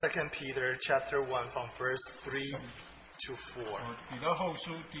2 Peter chapter 1 from verse 3 to 4. 彼得后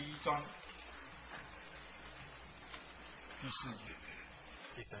书第1章第4节。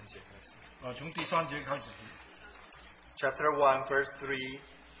第3节开始。从第3节开始。Chapter 1 verse 3.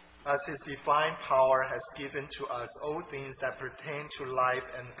 As His divine power has given to us all things that pertain to life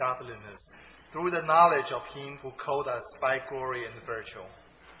and godliness, through the knowledge of Him who called us by glory and virtue.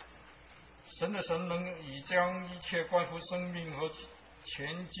 神的神能已将一切关乎生命和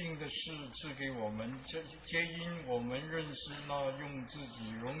前进的事赐给我们，皆因我们认识那用自己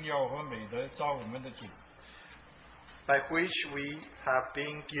荣耀和美德造我们的主。By which we have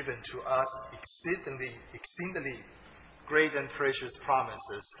been given to us exceedingly great and precious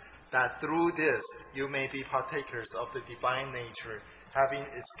promises, that through this you may be partakers of the divine nature, having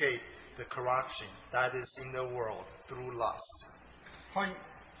escaped the corruption that is in the world through lust.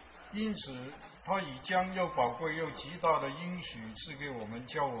 因此他已将又宝贵又极大的应许赐给我们，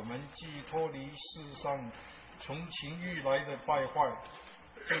叫我们既脱离世上从情欲来的败坏，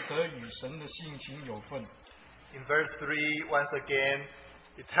就得与神的性情有份。In verse 3, once again,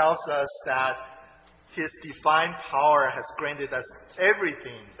 it tells us that His divine power has granted us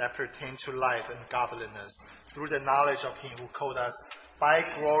everything that pertains to life and godliness through the knowledge of Him who called us by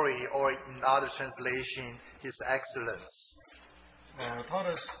glory, or in other translation, His excellence.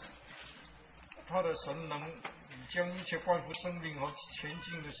 他的神能将一切关乎生命和前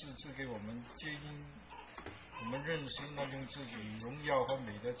进的事赐给我们，皆因我们认识那用自己荣耀和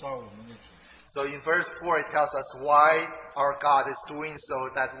美德造我们的主。So in verse 4 it tells us why our God is doing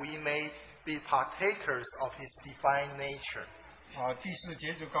so, that we may be partakers of His divine nature. 第4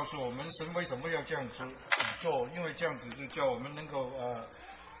节就告诉我们神为什么要这样做，因为这样子就叫我们能够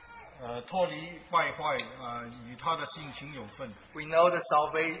脱离败坏，与他的性情有份。We know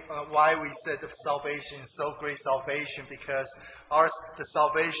why we said the salvation is so great salvation, because the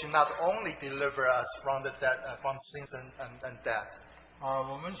salvation not only deliver us from sins and death.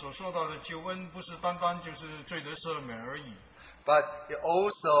 我们所说到的救恩不是单单就是罪得赦免而已。But it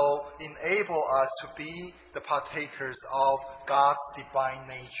also enable us to be the partakers of God's divine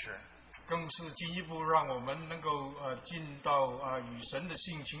nature. 更是进一步让我们能够进到与神的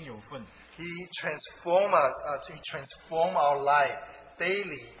性情有份。He transform our life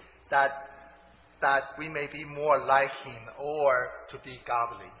daily, that we may be more like Him, or to be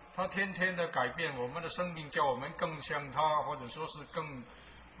godly. 他天天的改变我们的生命，叫我们更像他，或者说是更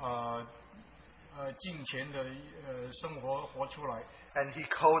敬虔的生活活出来。And He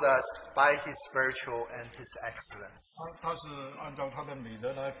called us by His virtue and His excellence. 他是按照他的美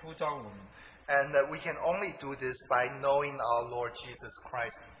德来呼召我们。And we can only do this by knowing our Lord Jesus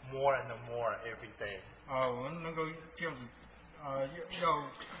Christ more and more every day. 我们能够这样子，要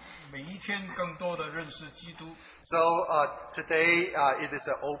每一天更多的认识基督。So today it is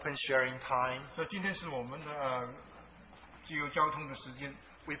an open sharing time. 所以今天是我们的自由交通的时间。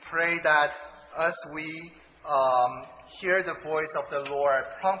We pray that as we hear the voice of the Lord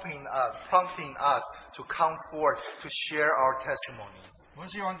prompting us to come forth to share our testimonies. 我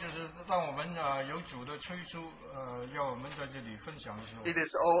希望就是让我们有主的催促，要我们在这里分享的时候。It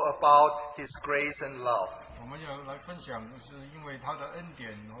is all about His grace and love. 我们要来分享，是因为他的恩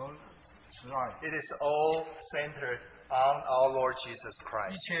典和慈爱。It is all centered on our Lord Jesus 一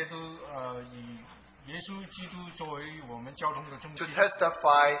Christ. 切都以耶稣基督作为我们交通的中 To 心。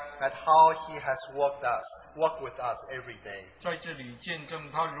 testify that how He has walked with us every day. 在这里见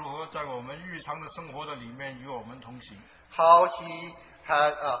证他如何在我们日常的生活的里面与我们同行。How He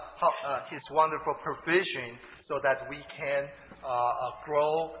had His wonderful provision so that we can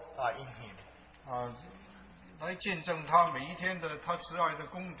grow in Him. 来见证他每一天的他慈爱的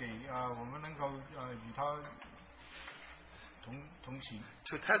供给，我们能够与他同行。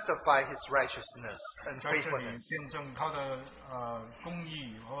To testify His righteousness and 在这里 faithfulness. 见证他的公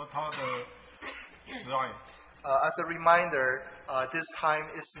义和他的慈爱。As a reminder, this time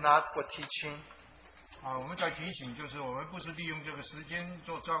is not for teaching. 我们在提醒，就是我们不是利用这个时间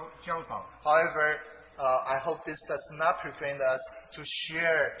做教导。However, I hope this does not prevent us to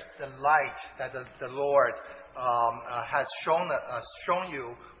share the light that the Lord has shown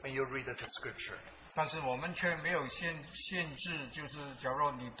you when you read the Scripture. 但是我们却没有限制，就是假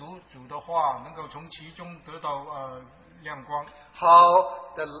如你读主的话，能够从其中得到亮光。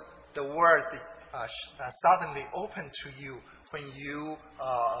How the Word suddenly opened to you when you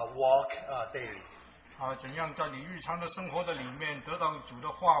walk daily. 怎样在你日常的生活的里面得到主的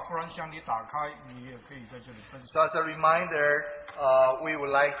话，忽然向你打开，你也可以在这里分享。So as a reminder, we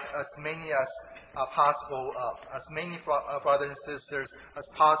would like as many as possible, as many brothers and sisters as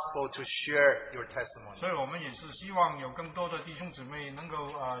possible to share your testimony. 所以我们也是希望有更多的弟兄姊妹能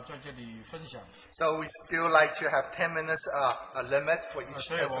够在这里分享。So we still like to have 10 minutes a limit for each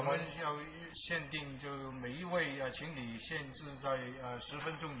所以我们 testimony. 要限定，就每一位请你限制在10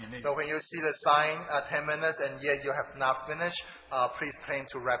分钟以内。 So when you see the sign 10 minutes and yet you have not finished, please plan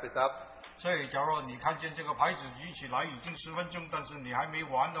to wrap it up. 所以，假如你看见这个牌子举起来已经10分钟，但是你还没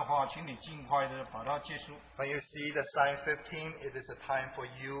完的话，请你尽快的把它结束。 When you see the sign 15, it is a time for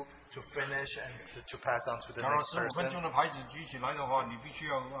you to finish and to pass on to the 假如 next 15分钟 person. 的牌子举起来的话，你必须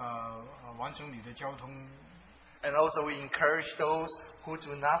要完成你的交通。 And also we encourage those who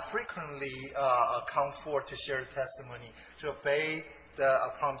do not frequently come forward to share testimony to obey the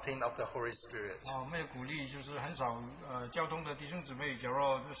prompting of the Holy Spirit. 我们也鼓励，就是很少交通的弟兄姊妹，假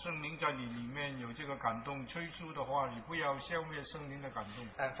如圣灵在你里面有这个感动催促的话，你不要消灭圣灵的感动。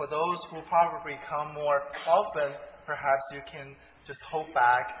 And for those who probably come more often, perhaps you can just hold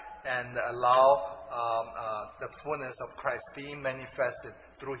back and allow the fullness of Christ being manifested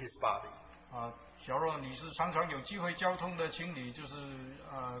through His body. 假如你是常常有机会交通的，请你就是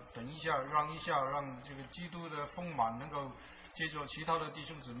等一下，让一下，让这个基督的丰满能够接着其他的弟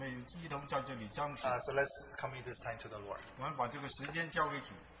兄姊妹一同在这里彰显。 So let's commit this time to the Lord. 我们把这个时间交给主。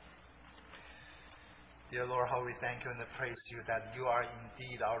 Dear Lord, how we thank you and praise you that you are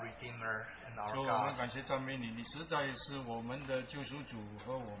indeed our Redeemer and 主， our 我们 God. 感谢赞美你，你实在是我们的救赎主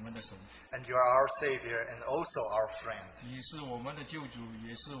和我们的神， And you are our Savior and also our friend. 你是我们的救主，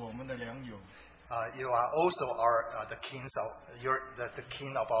也是我们的良友。 You are also the King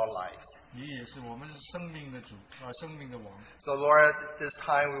of our lives. 你也是我们生命的主生命的王。 So Lord, this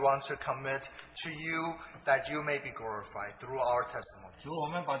time we want to commit to you that you may be glorified through our testimony. 主，我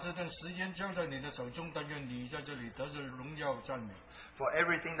们把这段时间交在你的手中，但愿你在这里得着荣耀赞美。 For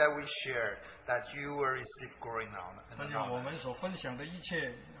everything that we share, that you will receive glory now 但 and 愿我 honor. 们所分享的一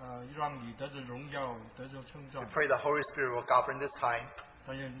切，让你得着荣耀，得着称赞 We。pray the Holy Spirit will govern this time.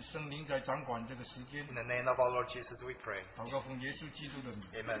 但愿圣灵在掌管这个时间。 In the name of our Lord Jesus, we pray. 祷告奉耶稣基督的名。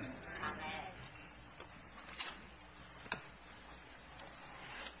 Amen.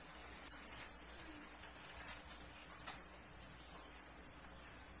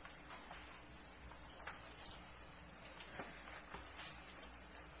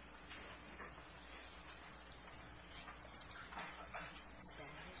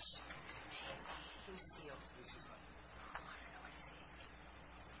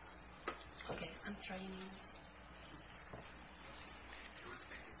 Okay, I'm trying.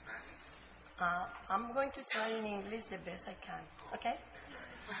 I'm going to try in English the best I can. Okay?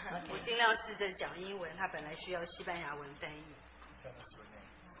 我尽量试着讲英文，他本来需要西班牙文翻译。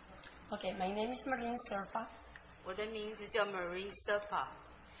 Okay, my name is Marlene Serpa. 我的名字叫 Marie Serpa，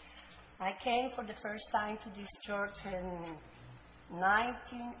 I came for the first time to this church in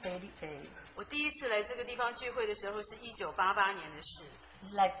 1988. 我第一次来这个地方聚会的时候是1988年的事，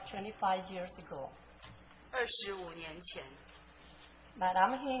 It's like 25 years ago. 25年前。 But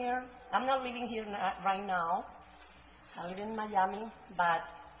I'm here. I'm not living here right now. I live in Miami, but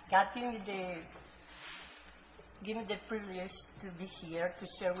God gave me the privilege to be here to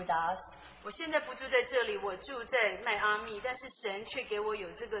share with us. 我现在不住在这里，我住在迈阿密，但是神却给我有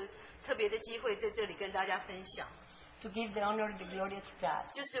这个特别的机会在这里跟大家分享， To give the honor and the glory to God.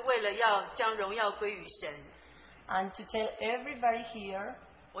 就是为了要将荣耀归于神。 And to tell everybody here,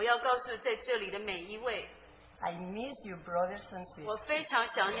 我要告诉在这里的每一位， I miss you, brothers and 我 sisters. 非常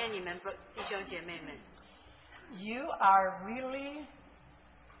想念你们弟兄姐妹们。 You are really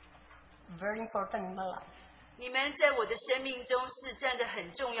very important in my life. 你们在我的生命中是占着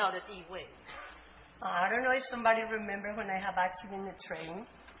很重要的地位。 I don't know if somebody remember when I have accident in the train.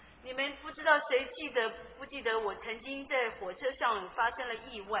 你们不知道谁不记得我曾经在火车上发生了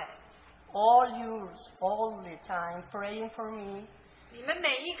意外？ All yours, all the time, praying for me. 你们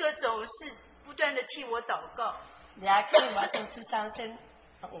每一个总是不断的替我祷告。 The accident was in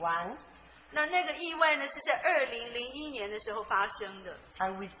 2001. 那个意外呢，是在2001年的时候发生的。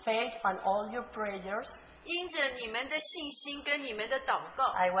 And with faith and all your prayers, 因着你们的信心跟你们的祷告，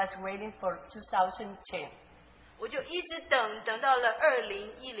 I was waiting for 2010. 我就一直等到了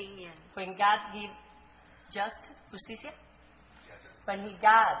2010年。 When God gave justicia? When He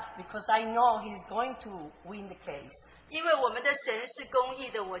got, because I know He's going to win the case. 因为我们的神是公义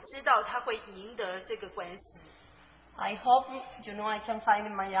的，我知道他会赢得这个官司。 I hope, I can find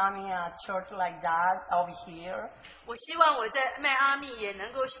in Miami a church like that over here. 我希望我在迈阿密也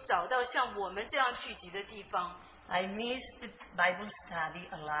能够找到像我们这样聚集的地方。I miss the Bible study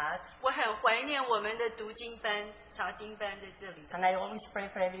a lot, 我很怀念我们的读经班、查经班在这里。 and I always pray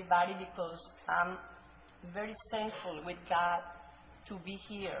for everybody because I'm very thankful with God to be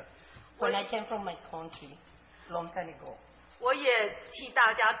here when I came from my country long time ago. 我也替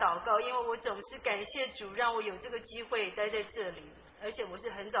大家祷告，因为我总是感谢主，让我有这个机会待在这里，而且我是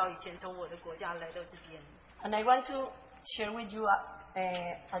很早以前从我的国家来到这边。 And I want to share with you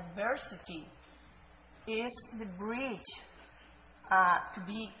adversity is the bridge to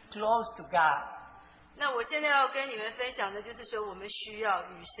be close to God. 那我现在要跟你们分享的就是说，我们需要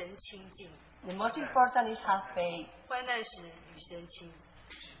与神亲近， The most important is have faith. 患难时与神亲。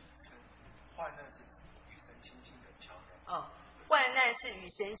患难是与神亲近的桥梁。哦，患难是与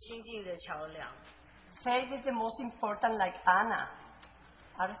神亲近的桥梁。 Faith is the most important, like Anna.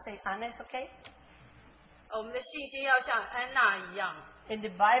 How to say Anna is okay? 我们的信心要像安娜一样。 In the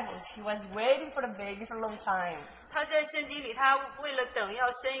Bible, she was waiting for a baby for a long time. 她在圣经里，她为了等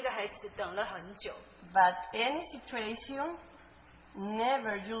要生一个孩子，等了很久。 But any situation,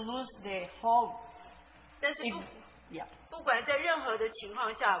 never you lose the hope. 但是 Yeah. 不管在任何的情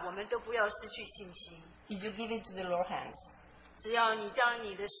况下，我们都不要失去信心。 If you give it to the Lord's hands. 只要你将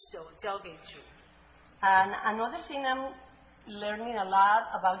你的手交给主。 And another thing I'm learning a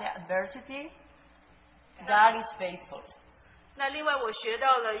lot about the adversity, God is faithful. 那另外我学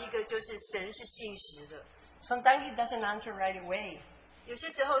到了一个，就是神是信实的。 Sometimes He doesn't answer right away. 有些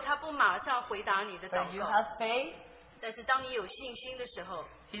时候他不马上回答你的 But 祷 you 告， have faith, 但是当你有信心的时候，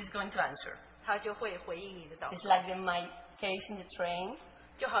 He's going to answer. 他就会回应你的祷 It's 告。 like in my case in the train.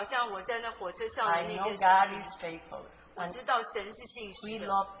 就好像我在那火车上的 I 那 know 件 God 事 is 情， faithful. 我 And 知道神是信 He 实的，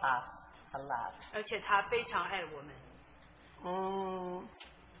 loves us a lot. 而且他非常爱我们。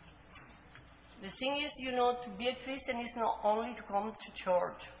 The thing is, to be a Christian is not only to come to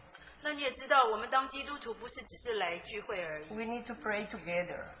church. 那你也知道，我们当基督徒不是只是来聚会而已， We need to pray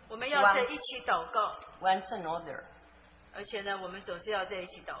together, 我们要在一起祷告， one another. 而且呢，我们总是要在一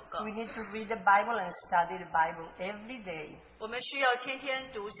起祷告 We。need to read the Bible and study the Bible every day. 我们需要天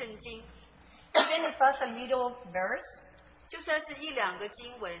天读圣经， Even if it's a little verse, 就算是一两个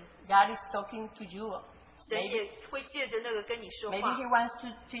经文， God is talking to you. 神 Maybe, 也会借着那个跟你说 maybe 话 He。wants to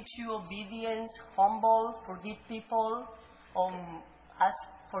teach you obedience, humble, forgive people, ask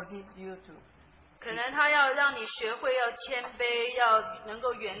forgive you too. 可能他要让你学会要谦卑，要能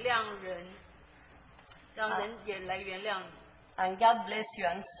够原谅人，让人也来原谅你。 And God bless you.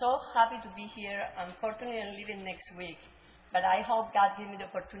 I'm so happy to be here. Unfortunately, I'm leaving next week. But I hope God give me the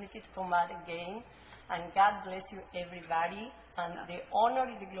opportunity to come out again. And God bless you, everybody. And the honor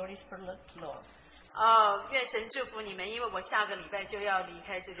and the glory is for the Lord. 愿神祝福你们，因为我下个礼拜就要离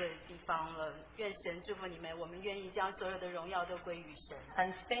开这个地方了。愿神祝福你们，我们愿意将所有的荣耀都归于神。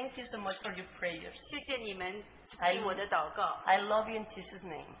 And thank you so much for your prayers. 谢谢你们听我的祷告。 I love you in Jesus'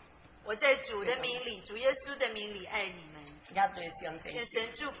 name. 我在主的名里，主耶稣的名里爱你们。 God bless you and thank 愿 you.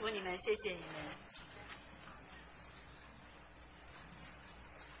 神祝福你们，谢谢你们。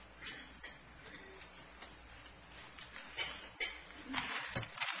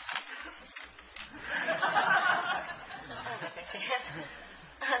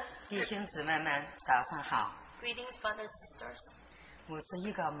弟兄姊妹们，早上好！ Greetings, brothers and sisters. 我是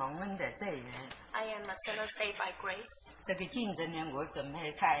一个蒙恩的罪人。 I am a sinner saved by grace. 这个竞争呢，我准备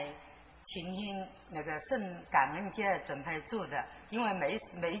在晴天那个圣感恩节准备做的，因为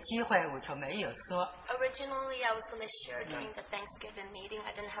没机会我就没有说。 Originally, I was going to share during the Thanksgiving meeting.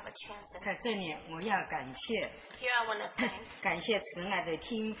 I didn't have a chance. 在这里，我要感谢 Here, I want to thank 感谢慈爱的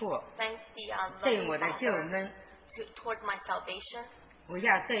天父 thank the 对 loving 我的救 Father 恩。 towards my salvation. 我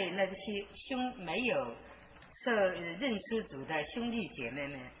要对那些没有认识主的兄弟姐妹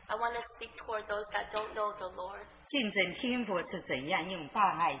们， I want to speak toward those that don't know the Lord. 见证天父是怎样用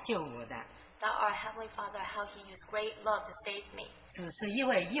大爱救我的。 That our Heavenly Father, how He used great love to save me. 主是一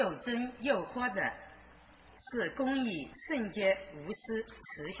位又真又活的，是公义、圣洁、无私、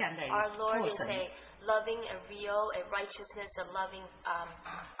慈祥的 Our Lord 父 is 神。 a loving, a real, a righteousness, a loving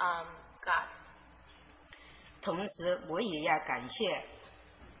God. 同时，我也要感谢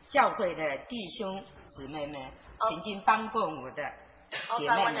教会的弟兄姊妹们，曾经帮过我的 Also, 姐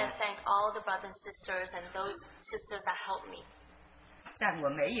I 妹 want to 们。 thank all the brothers and sisters and those sisters that helped me. 在我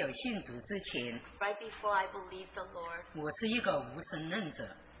没有信主之前， Right before I believed the Lord, 我是一个无神论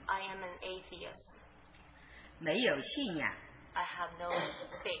者， I am an atheist. 没有信仰。 I have no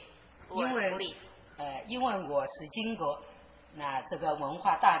faith 因 or 为 belief. 因为我是经过这个文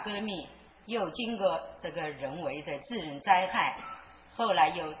化大革命，又经过这个人为的自然灾害，后来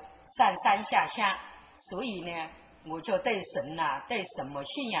又上山下乡，所以呢，我就对神呐、对什么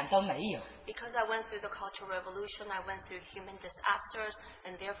信仰都没有。 Because I went through the Cultural Revolution, I went through human disasters,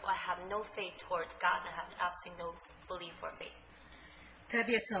 and therefore I have no faith toward God. I have absolutely no belief or faith. 特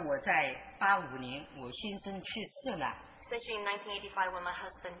别是我在85年，我先生去世了， Especially in 1985 when my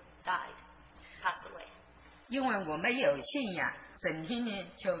husband died, passed away. 因为我没有信仰，整天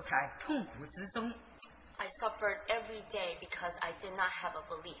呢就在痛苦之中。 I suffered every day because I did not have a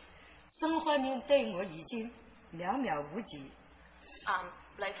belief. 生活呢对我已经寥寥无几，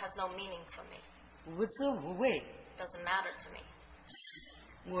 Life has no meaning to me. 无知无畏。 Doesn't matter to me.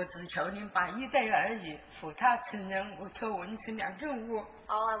 我只求您把一对儿女扶他成人，我求完成了任务。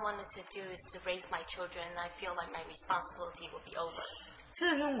 All I wanted to do is to raise my children, and I feel like my responsibility will be over.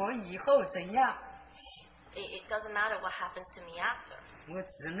 至于我以后怎样， It doesn't matter what happens to me after. 我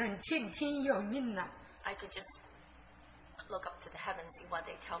只能听天由命了。 I could just look up to the heavens and see what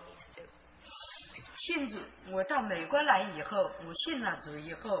they tell me to do. 信主，我到美国来以后，我信了主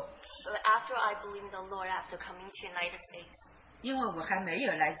以后， But after I believed the Lord, after coming to United States, 因为我还没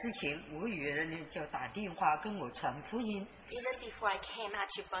有来之前，我有人呢就打电话跟我传福音， even before I came,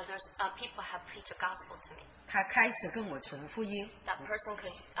 actually, people have preached the gospel to me. 他开始跟我传福音， That person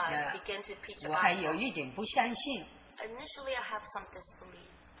could Yeah. begin to preach the 我还有 gospel. 一点不相信。 Initially, I have some disbelief.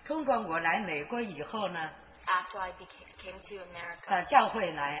 通过我来美国以后呢， After I came to 到 America, 教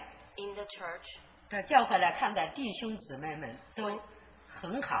会来， in the church, 到教会来看到弟兄姊妹们都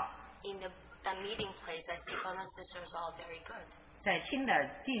很好， in the meeting place, I see brothers and sisters all very good. 在听了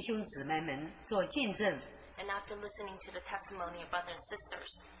弟兄姊妹们做见证， And after listening to the testimony of brothers and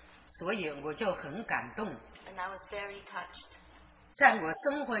sisters, 所以我就很感动。 and I was very touched. 在我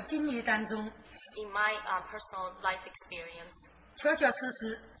生活经历当中， In my personal life experience, 确确实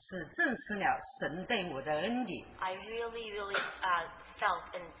实是证实了神对我的恩典。 I really felt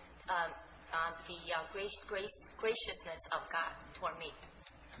the graciousness of God toward me.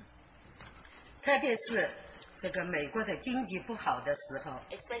 特别是这个美国的经济不好的时候，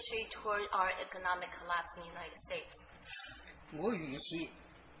 Especially toward our economic collapse in the United States. 我与其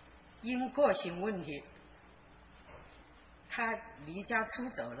因个性问题，他离家出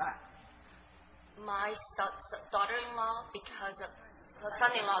走了。 My daughter-in-law, because of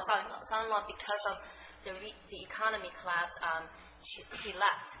son-in-law, because of the economy collapse, he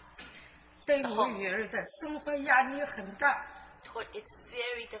left. 对我女儿的生活压力很大。 It's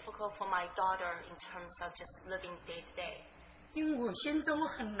very difficult for my daughter in terms of just living day to day. 因为我心中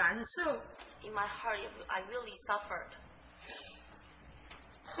很难受。 In my heart, I really suffered.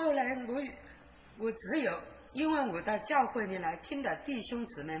 后来我只有因为我到教会里来听到弟兄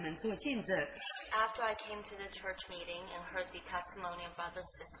姊妹们做见证， After I came to the church meeting and heard the testimony of brothers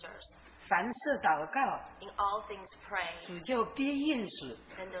and sisters, 凡事祷告， in all things pray, 主就必应许。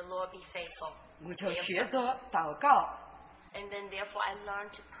 then the Lord be faithful. 我就学着祷告， And then therefore I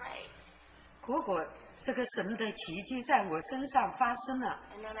learned to pray. 果这个神的奇迹在我身上发生了。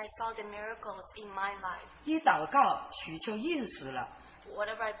 And then I saw the miracles in my life. 一祷告，许就应许了。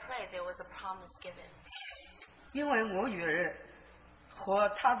 Whatever I prayed, there was a promise given. 因为我女儿和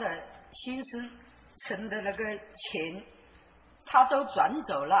她的先生存的那个钱，他都转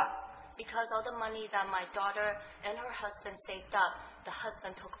走了。 Because all the money that my daughter and her husband saved up, the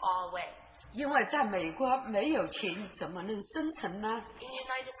husband took all away. 因为在美国没有钱，怎么能生存呢？ In the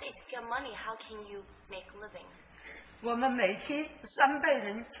United States, if you have money, how can you make a living? 我们每天300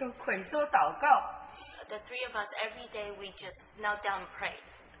人就跪着祷告， The three of us, every day, we just knelt down and prayed.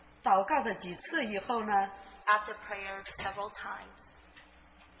 祷告的几次以后呢， After prayer several times,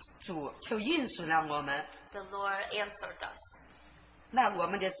 主就应许了我们， the Lord answered us. 那我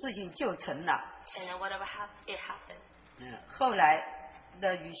们的事情就成了。 And then whatever it happened. 后来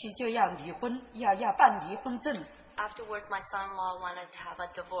的语气就要离婚，要办离婚证， Afterwards, my son-in-law wanted to have a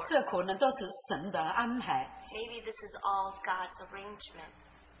divorce. 这可能都是神的安排。 Maybe this is all God's arrangement.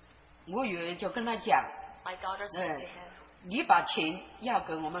 我女儿就跟他讲， My daughter said to him, 你把钱要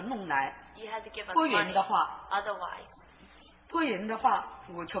给我们弄来， you had to give us 不然 money. 的话， Otherwise,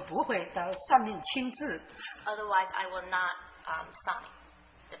 我就不会到上面签字。 I will not sign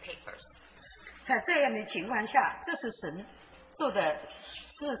the papers. 在这样的情况下，这是神做的，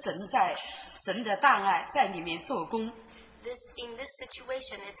是神的大爱在里面做工， In this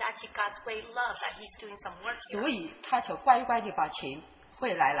situation, it's actually God's great love that He's doing some work here. 所以他就乖乖的把钱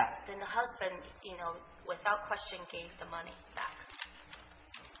汇来了。 Then the husband, without question, gave the money back.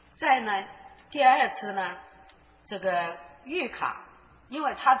 再呢，第二次呢，这个玉卡，因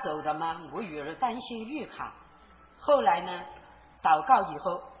为他走的嘛，我女儿担心玉卡。后来呢，祷告以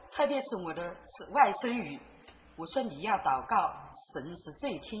后，特别是我的外甥女，我说你要祷告，神是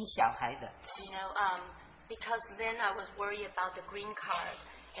最听小孩的。Because then I was worried about the green card,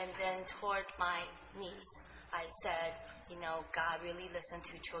 and then toward my niece, I said, God really listens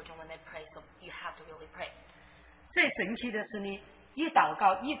to children when they pray, so you have to really pray. 最神奇的是呢，一祷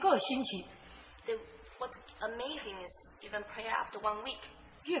告1个星期， What's amazing is even prayer after 1 week,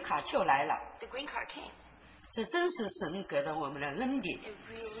 绿卡就来了。 the green card came. 这真是神给了我们的恩典。 It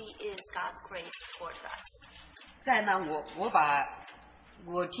really is God's grace towards us. 再呢，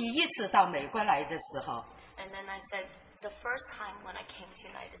我第一次到美国来的时候， And then I said, the first time when I came to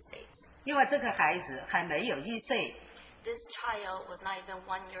United States, 因为这个孩子还没有1岁， this child was not even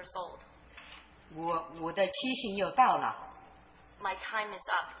 1 year old. 我的期限又到了， My time is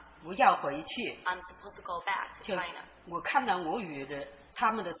up. 我要回去。 I'm supposed to go back to 就 China. 我看到我女儿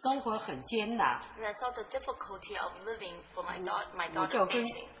他们的生活很艰难， And I saw the difficulty of living for my 我 daughter 就跟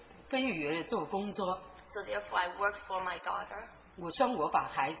facing. 女儿做工作。 So therefore I worked for my daughter. 我说我把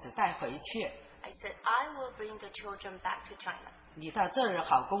孩子带回去， I said, I will bring the children back to China. 你到这儿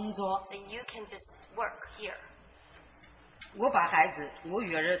好工作。 Then you can just work here. 我把孩子，我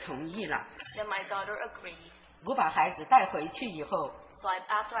女儿同意了。 Then my daughter agreed. 我把孩子带回去以后， So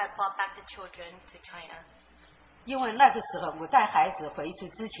after I brought back the children to China, 因为那个时候我带孩子回去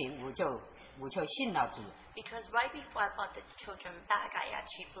之前，我就信了主， because right before I brought the children back, I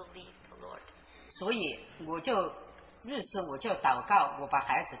actually believed the Lord. 所以我就祷告，我把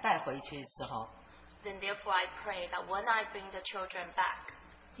孩子带回去的时候， Then therefore I pray that when I bring the children back,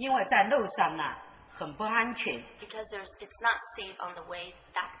 因为在路上呢很不安全， because it's not safe on the way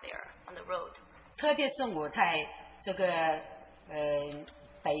back there on the road. 特别是我在这个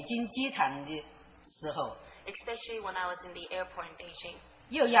北京机场的时候， Especially when I was in the airport in Beijing.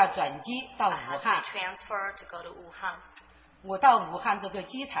 又要转机到 I 武 had to 汉， transfer to go to Wuhan. 我到武汉这个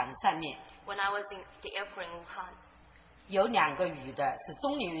机场上面 When I was in the airport in Wuhan, 有2个女的是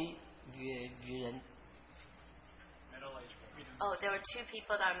中年女人， there were 2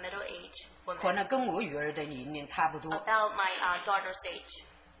 people that are middle-aged 可 women, 能跟我女儿的年龄差不多， about my daughter's age.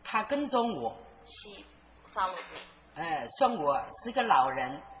 她跟踪我， She followed me. 说我是个老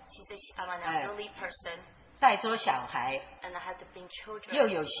人， She said I'm an Eh. elderly person, 带着小孩， and I had to bring children, 又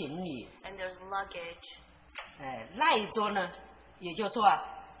有行李， and there's luggage. 那一桌呢，也就是说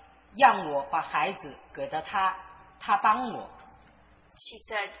让我把孩子给到他帮我。 She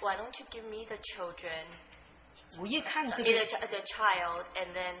said, why don't you give me the children, 我一看这 the 个， child,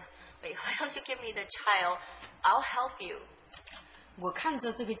 and then, wait, why don't you give me the child? I'll help you. 我看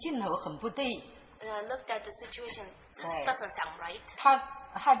着这个镜头很不对， And I looked at the situation. This Eh. doesn't sound right.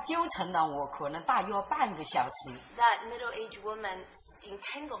 他纠缠了我可能大约半个小时， That middle-aged woman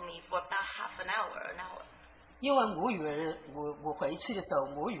entangled me for about half an hour. 因为我女儿，我回去的时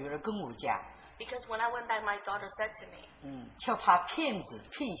候，我女儿跟我讲， Because when I went back, my daughter said to me, 就怕骗子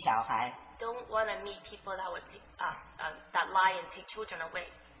骗小孩。 don't want to meet people that would take, that lie and take children away.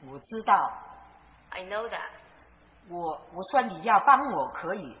 我知道， I know that. 我说你要帮我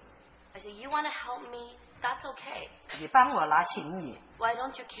可以， I said, you want to help me? That's okay. 你帮我拿行李， Why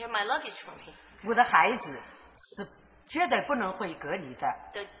don't you carry my luggage for me? 我的孩子是绝对不能会给你的。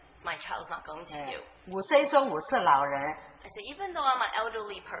 My child's not going to do. 我虽说我是老人， I said, even though I'm an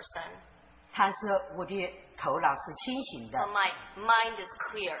elderly person, 但是我的头脑是清醒的 but。my mind is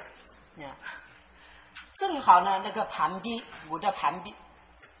clear. 正好呢，那个我的旁边，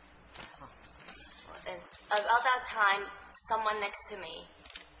 And about that time, someone next to me,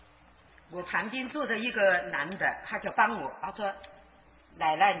 我旁边坐着一个男的，他就帮我，他说：“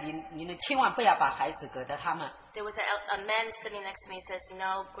奶奶，你们千万不要把孩子给到他们。 there was a man sitting next to me says,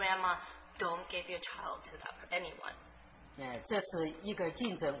 Grandma, don't give your child to anyone. 这是一个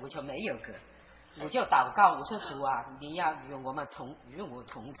竞争，我就没有给，我就祷告，我说主啊，你要与我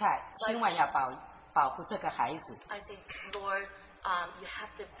同在，千万要保护这个孩子。 I said, Lord,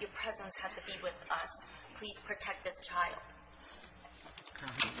 your presence has to be with us. Please protect this child.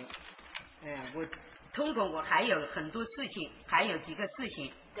 我通过我还有很多事情，还有几个事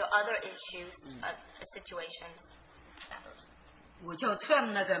情， There are other issues, situations. 我就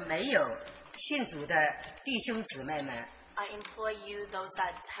劝那个没有信主的弟兄姊妹们， I implore you, those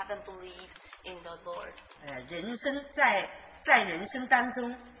that haven't believed in the Lord, 人生在人生当中，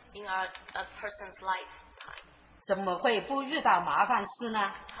 in a person's lifetime. 怎么会不遇到麻烦事呢？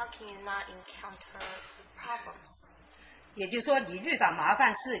 How can you not encounter problems? 也就是说，你遇到麻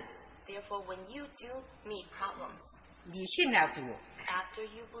烦事， Therefore, when you do meet problems, 你信了主， after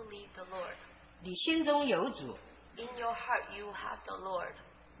you believe the Lord, 你心中有主， in your heart you have the Lord.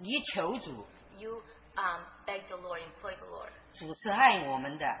 你求主， You beg the Lord, implore the Lord. 主是爱我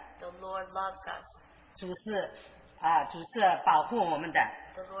们的， The Lord loves us. 主是保护我们的。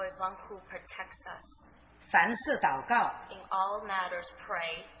 The Lord is one who protects us. 凡事祷告， In all matters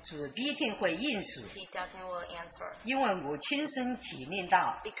pray. 主必定会应许， He definitely will answer. 因为我亲身体验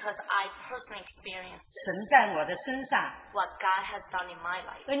到 Because I personally experienced 神在我的身上 what God has done in my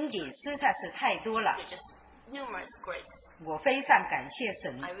life. 恩典实在是太多了， There's just numerous grace. 我非常感谢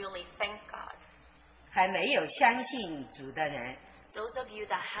神。 I really thank God. 还没有相信主的人， Those of you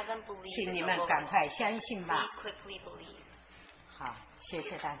that haven't believed 请 in 你 the 们 Lord, 赶快相信吧。 please quickly believe. 好，谢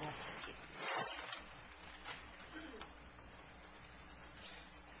谢大家。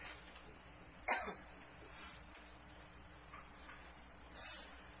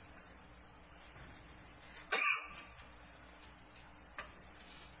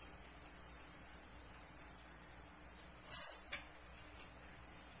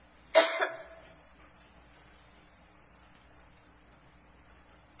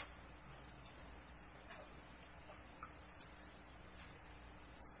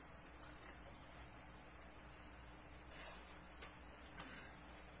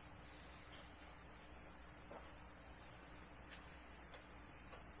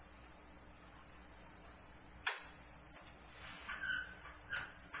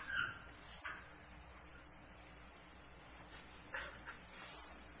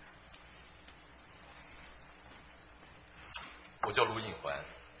我叫卢颖环，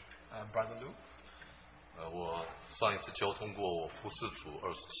 Brother Lou. 我上一次交通过我服侍主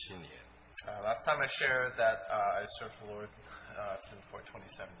27年， Last time I shared that I served the Lord for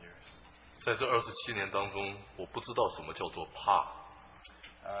 27 years. 在这27年当中，我不知道什么叫做怕，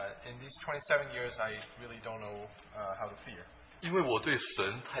 In these 27 years, I really don't know how to fear 因为我对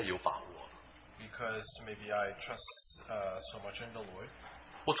神太有把握了。 because maybe I trust so much in the Lord.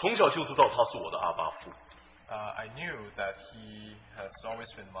 我从小就知道他是我的阿爸父， I knew that He has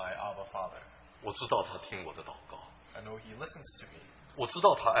always been my Abba Father. 我知道他听我的祷告， I know He listens to me. 我知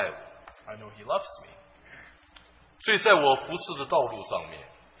道他爱我， I know He loves me. 所以在我服侍的道路上面，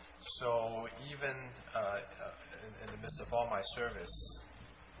 So even in the midst of all my service,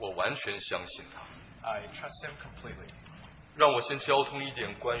 我完全相信他。 I trust Him completely. 让我先交通一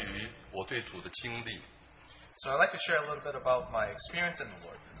点关于我对主的经历。 So I'd like to share a little bit about my experience in the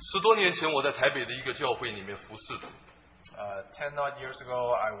Lord. 10多年前，我在台北的一个教会里面服侍主， 10 odd years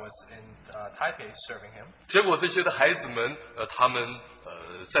ago, I was in Taipei serving Him. 结果这些的孩子们，他们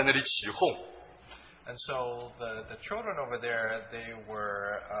在那里起哄， And so the children over there, they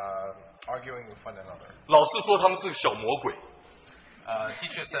were arguing with one another. 老师说他们是个小魔鬼，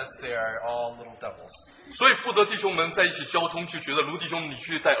 Teacher says they are all little devils. 所以负责弟兄们在一起交通，就觉得卢弟兄你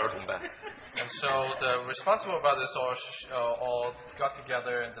去带儿童班。 And so the responsible brothers all got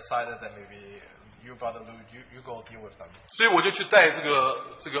together and decided that maybe you, Brother Lu, you go deal with them. 所以我就去带这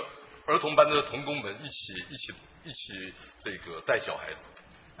个儿童班的童工们一起这个带小孩子。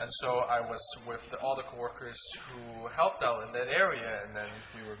 And so I was with all the coworkers who helped out in that area, and then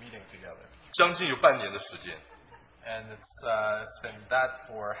we were meeting together. 将近有半年的时间， And it's been that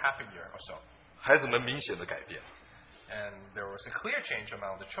for half a year or so. 孩子们明显的改变。 And there was a clear change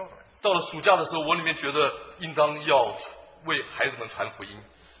among the children. 到了暑假的时候，我里面觉得应当要为孩子们传福音，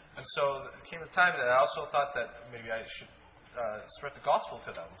 And so it came a time that I also thought that maybe I should spread the gospel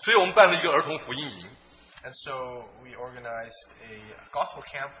to them. 所以我们办了一个儿童福音营， And so we organized a gospel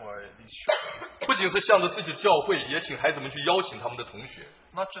camp for these children, 不仅是向着自己的教会，也请孩子们去邀请他们的同学。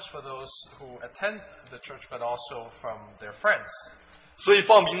 not just for those who attend the church, but also from their friends. 所以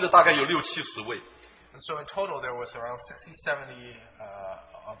报名的大概有60-70位， And so in total, there was around 60, 70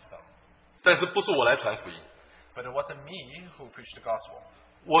 of them. 但是不是我来传福音， But it wasn't me who preached the gospel.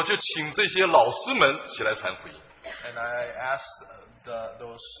 我就请这些老师们起来传福音。 And I asked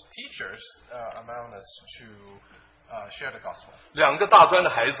those teachers among us to share the gospel. 2个大专的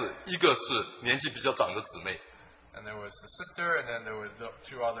孩子，一个是年纪比较长的姊妹， And there was a sister, and then there were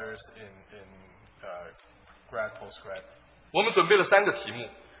 2 others in grad, post-grad. 我们准备了3个题目，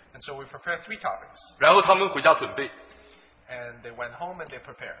 And so we prepared 3 topics. 然后他们回家准备， And they went home and they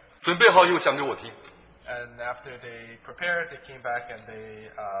prepared. 准备好以后讲给我听。 And after they prepared, they came back and they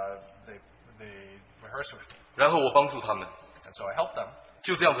rehearsed with me. 然后我帮助他们， And so I helped them.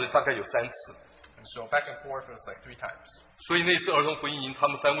 就这样子大概有3次。 And so back and forth, it was like 3 times. 所以那次儿童福音营，他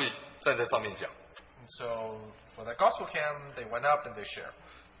们3位站在上面讲。 And so for that gospel camp, they went up and they shared.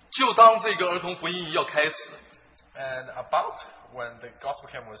 就当这个儿童福音营要开始， And about when the gospel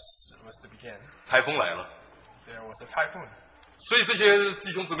camp was to begin, 台风来了， there was a typhoon. 所以这些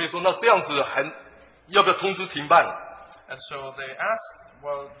弟兄姊妹说，那这样子还要不要通知停办了？ And so they asked,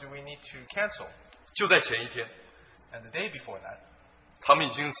 well, do we need to cancel? 就在前一天， And the day before that, 他们已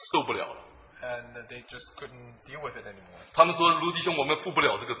经受不了了。 and they just couldn't deal with it anymore. 他们说：“卢弟兄，我们负不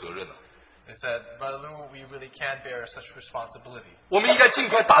了这个责任了。They said, Brother Lu, we really can't bear such responsibility. 我们应该尽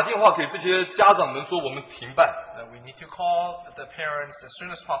快打电话给这些家长们说我们停办。That we need to call the parents as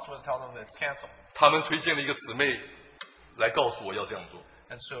soon as possible to tell them that it's canceled. 他们推荐了一个姊妹来告诉我要这样做。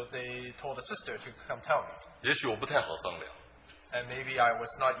And so they told a sister to come tell me. 也许我不太好商量。And maybe I was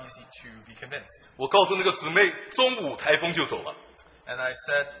not easy to be convinced. 我告诉那个姊妹，中午台风就走了。And I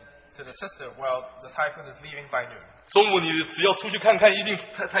said to the sister, well, the typhoon is leaving by noon. 中午你只要出去看看，一定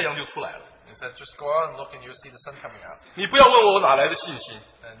太阳就出来了。He said, just go out and look and you'll see the sun coming out. 你不要问我哪来的信心，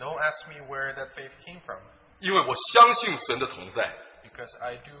 And don't ask me where that faith came from. 因为我相信神的同在， Because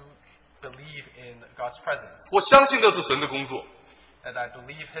I do believe in God's presence. 我相信这是神的工作。 And I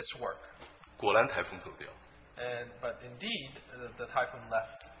believe His work. 果然台风走掉。But indeed, the typhoon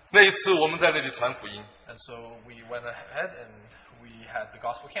left. 那一次我们在那里传福音， And so we went ahead and we had the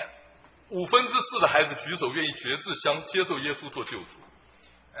gospel camp. 4/5的孩子举手愿意决志接受耶稣做救主。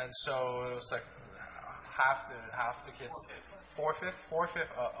 And so it was like half the kids,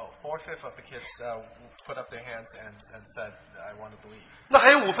 four-fifth of the kids put up their hands and said, I want to believe. 那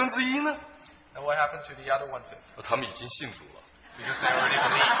还有1/5呢？ And what happened to the other 1/5? 他们已经信主了。 Because they already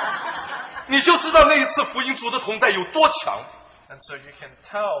believed. 你就知道那一次福音主的同在有多强。 And so you can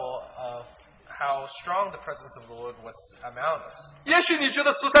tell how strong the presence of the Lord was among us. 也许你觉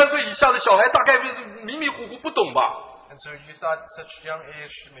得13岁以下的小孩大概迷迷糊糊不懂吧？ And so you thought such young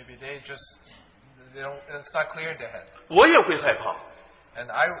age, maybe they don't, it's not clear in their head. 我也会害怕。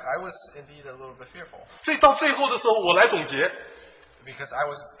 And I was indeed a little bit fearful. 所以到最后的时候，我来总结， Because I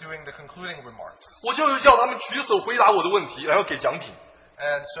was doing the concluding remarks. 我就叫他们举手回答我的问题，然后给奖品。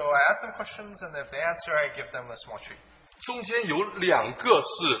 And so I ask them questions, and if they answer, I give them a small treat. 中间有2个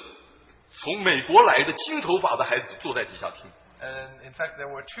是从美国来的金头发的孩子坐在底下听。 And in fact, there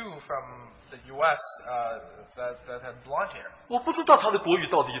were 2 from the U.S. That had blonde hair. 我不知道他的国语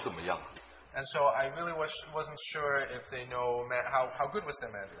到底怎么样。 And so I really wasn't sure if they know how good was their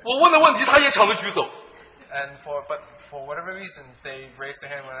Mandarin. 我问的问题，他也抢着举手。 But for whatever reason, they raised their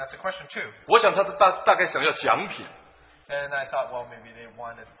hand when I asked a question too. 我想他大概想要奖品， And I thought, well, maybe they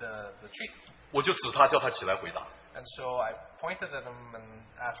wanted the treat. 我就指他叫他起来回答。 And so I pointed at them and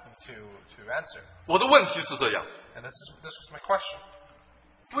asked them to answer. 我的问题是这样： And this was my question.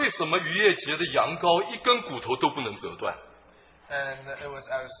 为什么逾越节的羊羔一根骨头都不能折断？ And I was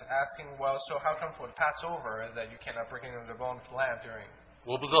asking, well, so how come for the Passover that you cannot break into the bone of the lamb during?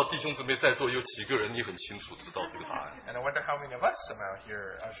 我不知道弟兄姊妹在座有几个人你很清楚知道这个答案。 And I wonder how many of us somehow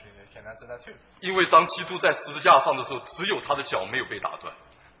here actually can answer that too. 因为当基督在十字架上的时候，只有他的脚没有被打断。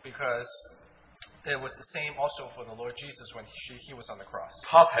 Because it was the same also for the Lord Jesus when he was on the cross.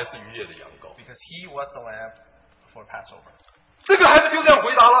 他才是逾越的羊羔。 Because he was the lamb for Passover. 这个孩子就这样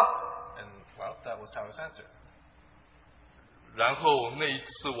回答了。 And well, that was how it was answered. 然后那一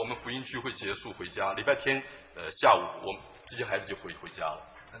次我们福音聚会结束回家，礼拜天下午我们这些孩子就回家了。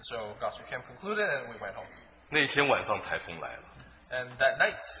 And so gospel camp concluded and we went home. 那一天晚上台风来了， And that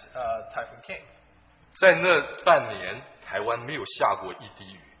night, typhoon came. 在那半年台湾没有下过一滴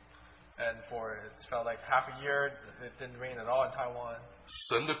雨。 And for it felt like half a year, it didn't rain at all in Taiwan.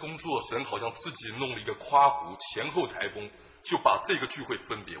 神的工作，神好像自己弄了一个夸弧，前后台风就把这个聚会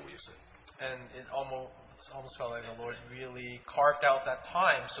分别为圣。 And it almost felt like the Lord really carved out that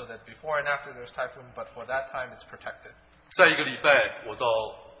time so that before and after there's typhoon, but for that time it's protected. 在一个礼拜，我到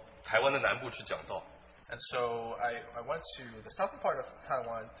台湾的南部去讲道。 And so I went to the southern part of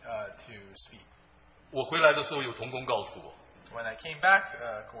Taiwan to speak. 我回来的时候，有同工告诉我， When I came back,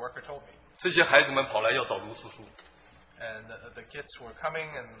 a coworker told me. 这些孩子们跑来要找卢叔叔。 And the kids were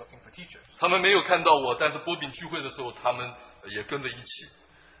coming and looking for teachers. 他们没有看到我，但是波饼聚会的时候，他们也跟着一起。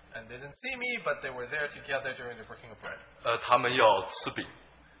 And they didn't see me, but they were there together during the breaking of bread. 他们要吃饼。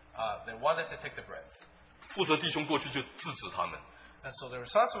 They wanted to take the bread. 负责弟兄过去就制止他们， And so the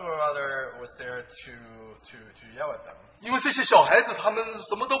responsible brother was there to yell at them. 因为这些小孩子他们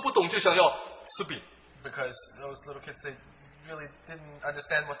什么都不懂，就想要吃饼。 Because those little kids, they really didn't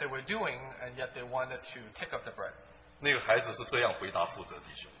understand what they were doing, and yet they wanted to take up the bread. 那个孩子是这样回答负责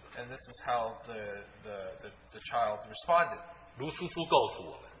弟兄的。 And this is how the child responded. 卢叔叔告诉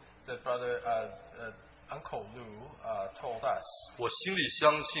我们， The brother, Uncle Lu, told us 我心里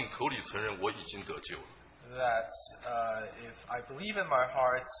相信，口里承认我已经得救了。 that if I believe in my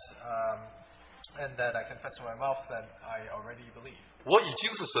heart and that I confess with my mouth, then I already believe. 我已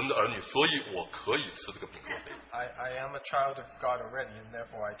经是神的儿女，所以我可以吃这个饼和杯。 I am a child of God already, and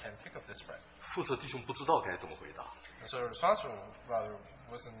therefore I can take up this bread. 负责弟兄不知道该怎么回答， And so the responsible brother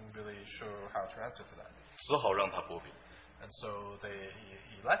wasn't really sure how to answer to that. 只好让他剥饼。 And so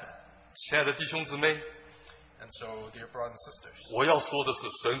he let him. 亲爱的弟兄姊妹， And so, dear brothers and sisters, 我要说的是，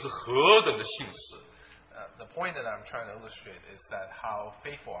神是何等的信实。the point that I'm trying to illustrate is that how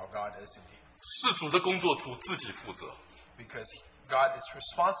faithful our God is indeed. 是主的工作，主自己负责。 Because God is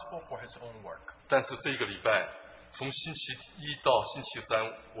responsible for His own work. 但是这个礼拜，从星期一到星期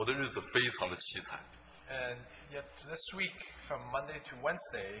三，我的日子非常的凄惨。 And yet this week, from Monday to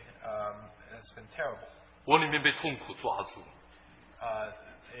Wednesday, has been terrible. 我里面被痛苦抓住，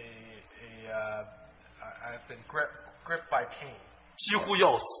 I've been gripped by pain 几乎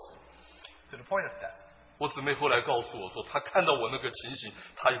要死。 to the point of death. 我姊妹后来告诉我说，她看到我那个情形，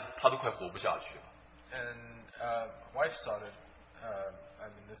她都快活不下去了。 And wife started,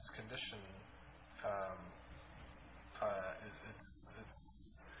 this condition,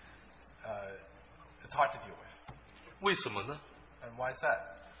 it's hard to deal with. 为什么呢？ And why is that?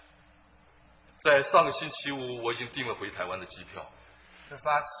 在上个星期五，我已经订了回台湾的机票， This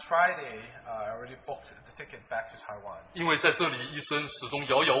last Friday, I already booked the ticket back to Taiwan. 因为在这里医生始终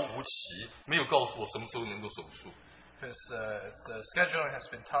遥遥无期，没有告诉我什么时候能够手术。 Because the scheduling has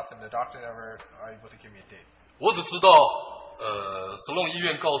been tough and the doctor never are able to give me a date. 我只知道，斯隆医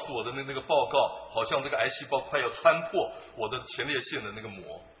院告诉我的那个报告，好像这个癌细胞快要穿破我的前列腺的那个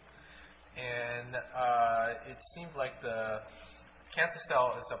膜。 And it seemed like the cancer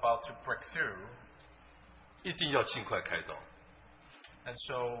cell is about to break through. 一定要尽快开刀。 And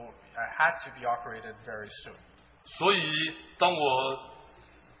so I had to be operated very soon. 所以，当我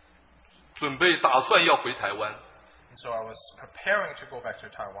准备打算要回台湾， And so I was preparing to go back to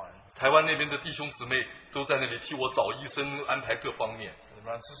Taiwan. 台湾那边的弟兄姊妹都在那里替我找医生，安排各方面。 The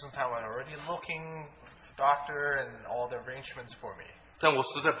brothers in Taiwan are already looking for doctor and all the arrangements for me. 但我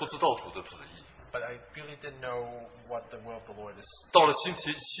实在不知道主的旨意。 But I really didn't know what the will of the Lord is. 到了星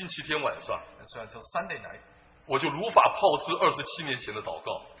期天晚上， And so until Sunday night, 我就如法炮制27年前的祷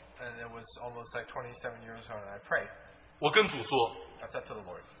告。 and it was almost like 27 years ago, and I prayed. 我跟主说 I said to the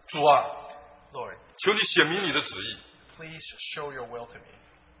Lord, 主啊， Lord, 求你显明你的旨意。 please show your will to me.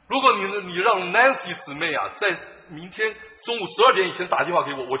 如果你让 Nancy 姊妹啊，在明天中午12点以前打电话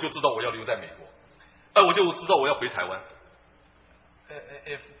给我，我就知道我要留在美国，我就知道我要回台湾。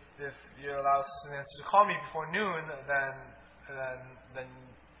 If you allow Sister Nancy to call me before noon, then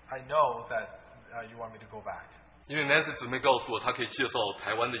I know that you want me to go back. 因为 Nancy 姊妹告诉我，她可以介绍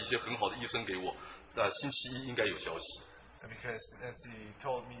台湾的一些很好的医生给我，星期一应该有消息。 Because Nancy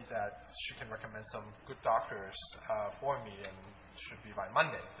told me that she can recommend some good doctors for me, and should be by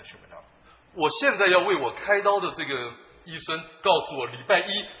Monday that she would know. 我现在要为我开刀的这个医生告诉我，礼拜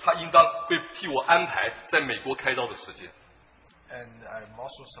一他应当会替我安排在美国开刀的时间。 And I'm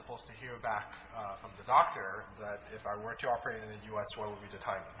also supposed to hear back from the doctor that if I were to operate in the U.S., what would be the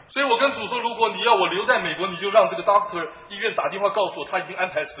timing? 所以我跟主说，如果你要我留在美国，你就让这个 doctor 医院打电话告诉我，他已经安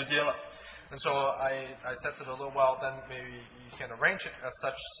排时间了。 And so I said to the Lord, well, then maybe you can arrange it as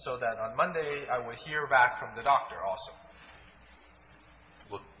such so that on Monday I would hear back from the doctor also.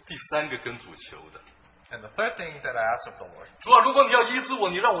 我第三个跟主求的， And the third thing that I asked of the Lord, 主啊，如果你要医治我，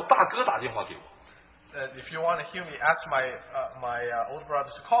你让我大哥打电话给我。 if you want to heal me, ask my older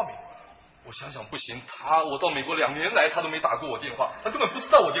brothers to call me. 我想想不行，我到美国2年来他都没打过我电话，他根本不知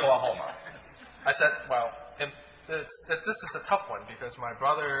道我电话号码。 I said, well, this is a tough one because my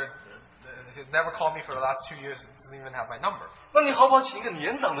brother he never called me for the last 2 years. Doesn't even have my number. 那你好不好请一个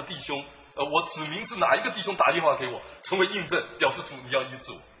年长的弟兄，我指明是哪一个弟兄打电话给我，成为印证，表示主你要医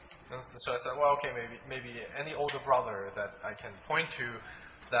治我。 And so I said, well, okay, maybe any older brother that I can point to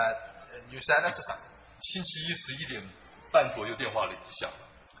that you said as a sign. 星期一11点半左右电话里响了，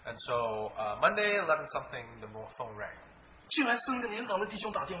 And so Monday 11 something, the phone rang. 竟然是那个年长的弟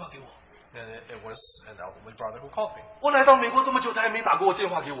兄打电话给我。 And it was an elderly brother who called me. 我来到美国这么久，他还没打过我电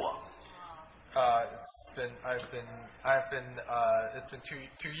话给我。 It's been 2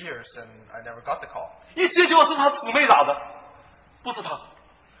 years and I never got the call. 一接就是他姊妹打的，不是他。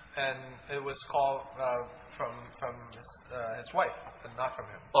 And it was called from his wife, but not from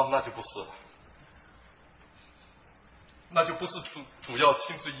him. 哦，那就不是了，那就不是主要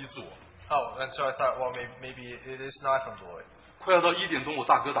亲自医治我。 Oh, and so I thought, well, maybe it is not from the Lord. 快要到1点钟，我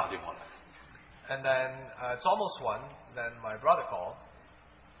大哥打电话来， And then it's almost 1. Then my brother called.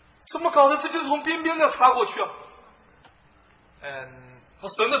 怎么搞的？这就是从边的插过去啊！ And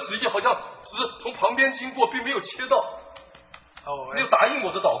神的旨意好像只是从旁边经过，并没有切到，没有答应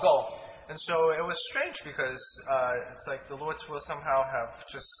我的祷告。 And so it was strange because it's like the Lord's will somehow have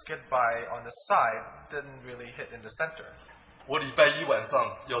just skipped by on the side, didn't really hit in the center. 我礼拜一晚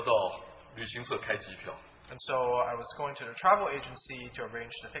上要到旅行社开机票， And so I was going to the travel agency to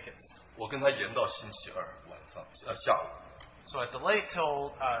arrange the tickets. 我跟他延到星期二晚上下午。So I delayed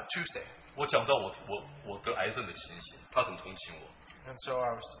till Tuesday. 我讲到我得癌症的情形，他很同情我。 And so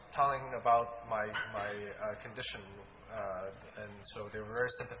I was telling about my condition, and so they were very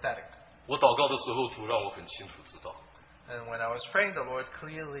sympathetic. 我祷告的时候，主让我很清楚知道， And when I was praying, the Lord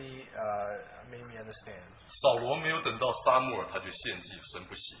clearly made me understand 扫罗没有等到撒母耳，他就献祭，神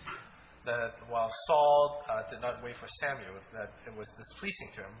不喜悦。 that while Saul did not wait for Samuel, that it was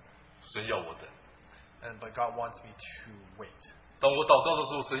displeasing to him, 神要我等。 but God wants me to wait. 当我祷告的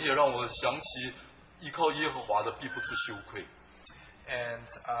时候，神也让我想起依靠耶和华的必不致羞愧。 And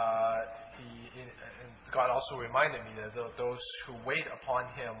God also reminded me that those who wait upon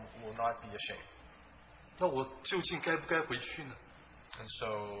Him will not be ashamed. 那我究竟该不该回去呢？ And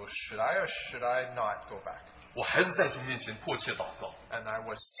so, should I or should I not go back? 我还是在主面前迫切祷告。 And I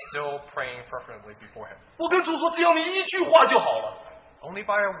was still praying fervently before Him. 我跟主说，只要你一句话就好了。 Only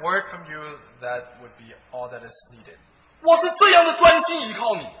by a word from you, that would be all that is needed. 我是这样的专心依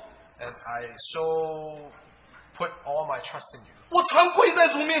靠你， And I so put all my trust in you. 我常跪在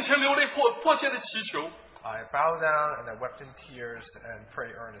主面前流泪迫切的祈求。 I bow down and I wept in tears and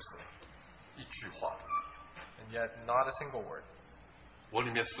pray earnestly. 一句话， And yet, not a single word. 我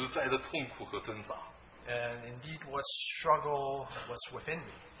里面实在的痛苦和挣扎。 And indeed, what struggle was within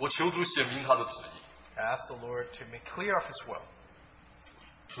me. 我求主显明他的旨意。 I asked the Lord to make clear of His will.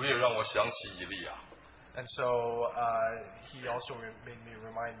 主也让我想起以利亚。 And so He also made me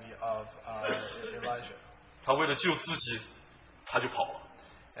remind me of Elijah. 他为了救自己，他就跑了。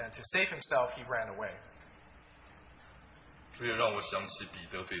 And to save himself, he ran away. 主也让我想起彼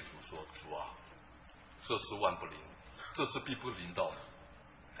得对主说：“主啊，这事万不临，这事必不临到你。”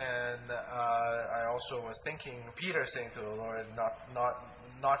 And I also was thinking Peter saying to the Lord, not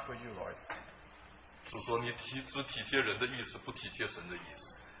for you, Lord. 主说：“你只体贴人的意思，不体贴神的意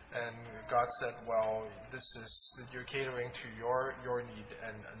思。” And God said, well, this is you're catering to your need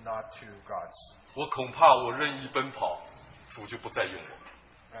and not to God's. 我恐怕我任意奔跑，主就不再用我。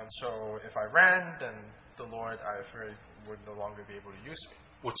 And so if I ran, then the Lord, I afraid, would no longer be able to use me.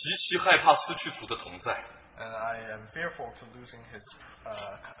 我极其害怕失去主的同在， And I am fearful to losing His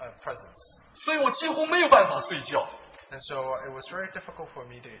presence. 所以我几乎没有办法睡觉。 And so it was very difficult for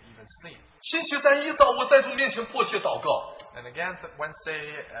me to even sleep. 星期三一早，我在主面前迫切祷告， And again,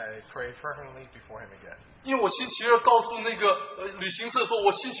 Wednesday, I prayed fervently before Him again. 因为我星期二告诉那个旅行社说，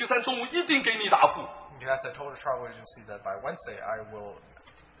我星期三中午一定给你答复。 Because I told the travel agency that by Wednesday I will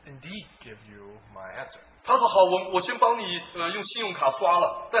indeed give you my answer. 他说好，我先帮你用信用卡刷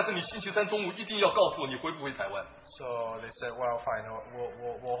了，但是你星期三中午一定要告诉我你回不回台湾。 So they said, well, fine,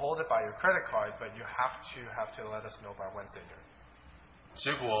 we'll hold it by your credit card, but you have to let us know by Wednesday noon.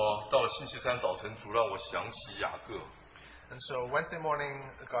 结果到了星期三早晨，主让我想起雅各。 And so Wednesday morning,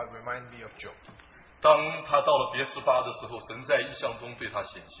 God reminded me of Job. 当他到了别是巴的时候，神在异象中对他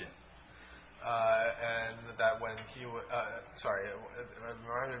显现。 And that when he was,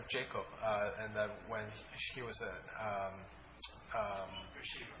 reminded of Jacob, and that when he was at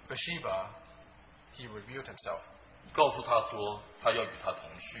Bathsheba, he revealed himself. 告诉他说，他要与他同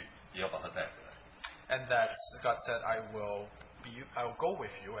去，也要把他带回来。 And that God said, I will go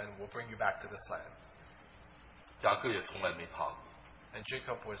with you and will bring you back to this land. 雅各也从来没怕过。 And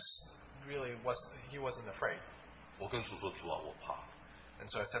Jacob wasn't afraid. 我跟主说，主啊，我怕， And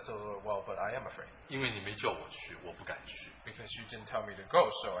so I said to the Lord, well, but I am afraid. 因为你没叫我去，我不敢去。 Because you didn't tell me to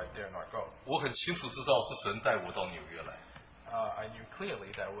go, so I dare not go. 我很清楚知道是神带我到纽约来， I knew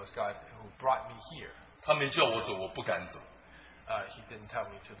clearly that it was God who brought me here. 他没叫我走，我不敢走。 He didn't tell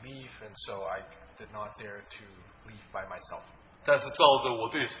me to leave, and so I did not dare to leave by myself. 但是照着我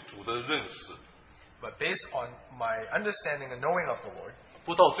对主的认识， But based on my understanding and knowing of the Lord,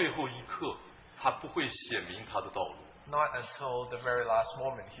 不到最后一刻，他不会显明他的道路。 not until the very last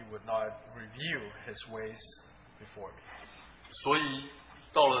moment, He would not reveal His ways before me. 所以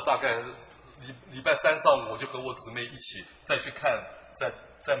到了大概礼拜三上午，我就和我姊妹一起再去看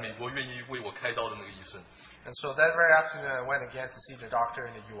在美国愿意为我开刀的那个医生， And so that very afternoon, I went again to see the doctor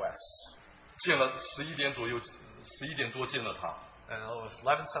in the U.S. 见了11点左右，11点多见了他， And it was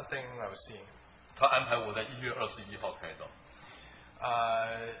 11 something I was seeing. 他安排我在1月21号开刀。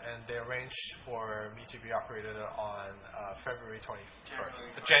 And they arranged for me to be operated on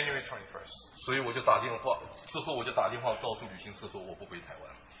January 21st. 所以我就打电话，之后我就打电话告诉旅行社说我不回台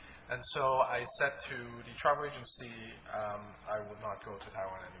湾。 And so I said to the travel agency, I would not go to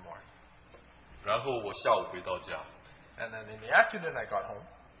Taiwan anymore. 然后我下午回到家， And then in the afternoon, I got home.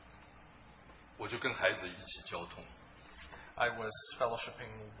 我就跟孩子一起交通。 I was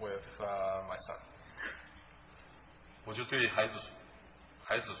fellowshipping with my son. 我就对孩子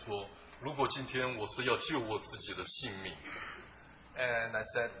说，如果今天我是要救我自己的性命， And I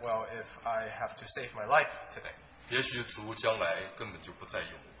said, well, if I have to save my life today, 也许主将来根本就不再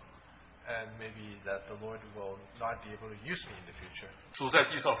用我。 and maybe that the Lord will not be able to use me in the future. 主在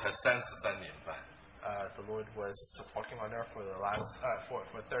地上才33年半， The Lord was walking on earth for the last for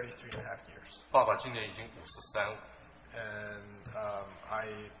 33 and a half years. 爸爸今年已经53了。 And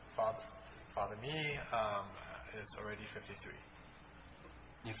Father me is already 53.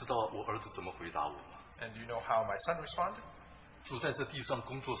 你知道我儿子怎么回答我吗？ And do you know how my son responded? 主在这地上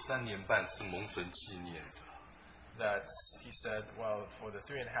工作3年半是蒙神纪念的。 That he said, well, for the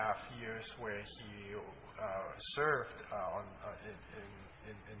 3.5 years where he served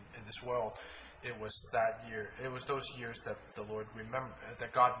in this world, it was that year. It was those years that the Lord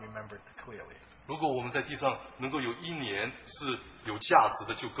that God remembered clearly. 如果我们在地上能够有1年是有价值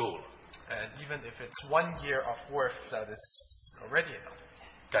的就够了。 And even if it's 1 year of worth, that is already enough.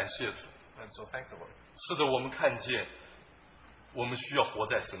 感谢主。 And so thank the Lord. 是的，我们看见，我们需要活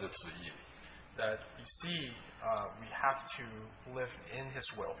在神的旨意里。 That we see we have to live in His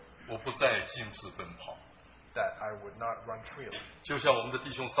will. 我不再禁止奔跑， That I would not run freely. 就像我们的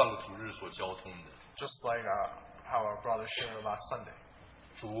弟兄上个主日所交通的。 Just like how our brother shared last Sunday.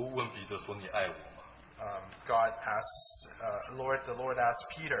 主问彼得说：“你爱我吗 God asks, the Lord asked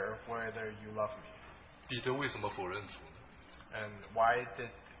Peter whether you love me.？” 彼得为什么否认主呢？ And why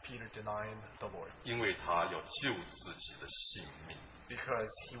did Peter deny the Lord? 因为他要救自己的性命。 Because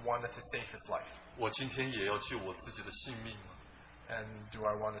he wanted to save his life. 我今天也要救我自己的性命吗？ And do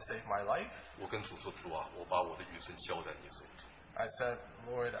I want to save my life? 我跟主说：“主啊，我把我的余生交在你手中。 I said,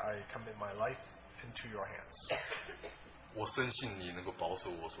 Lord, I commit my life into your hands. 我深信你能够保守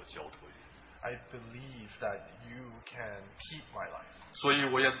我所交托的。 I believe that you can keep my life. 所以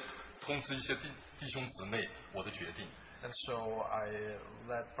我也通知一些弟兄姊妹我的决定。 And so I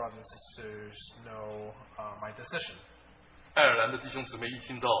let brothers and sisters know my decision. 爱尔兰的弟兄姊妹一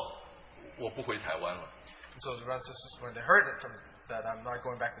听到我不回台湾了， And so the brothers and sisters, when they heard it that I'm not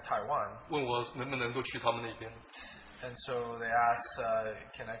going back to Taiwan, 问我能不能够去他们那边， and so they asked,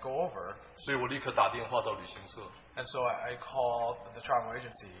 can I go over? 所以我立刻打电话到旅行社， And so I called the travel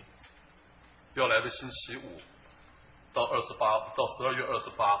agency. 要来的星期五到12月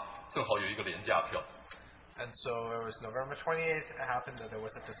28，正好有一个廉价票， And so it was November 28th. It happened that there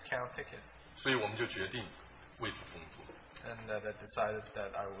was a discount ticket. 所以我们就决定为主工作， And they decided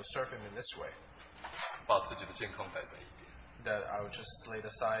that I would serve him in this way. 把自己的健康摆在一边。 That I would just lay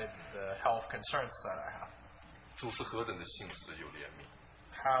aside the health concerns that I have. 主是何等的信实有怜悯，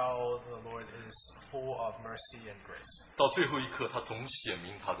 How the Lord is full of mercy and grace. 到最后一刻他总显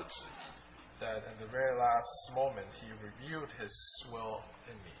明他的旨意。 That in the very last moment He revealed His will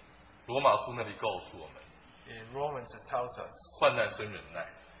in me. 罗马书那里告诉我们， In Romans it tells us 患难生忍耐，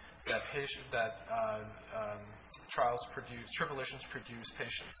 that tribulations produce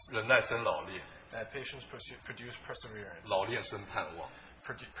patience. 忍耐生老练， That patience produce perseverance. 老练生盼望，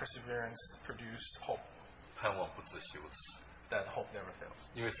 Perseverance produce hope. 盼望不致羞耻。 That hope never fails.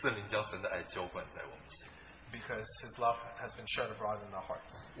 因为圣灵将神的爱浇灌在我们心里， Because His love has been shed abroad in our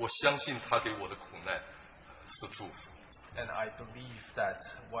hearts. 我相信他给我的苦难是祝福。 And I believe that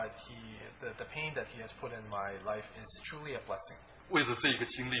the pain that He has put in my life is truly a blessing. 为着这一个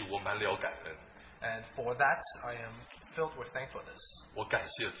经历，我满了感恩。 And for that, I am filled with thankfulness. 我感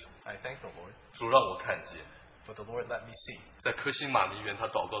谢主， I thank the Lord. 主让我看见， For the Lord let me see 在科辛马尼园他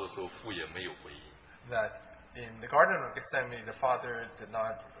祷告的时候，父也没有回应。 that in the Garden of Gethsemane, the Father did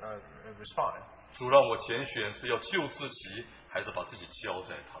not respond. 主让我拣选是要救自己，还是把自己交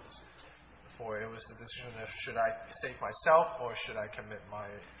在他的手中。 For it was the decision of should I save myself or should I commit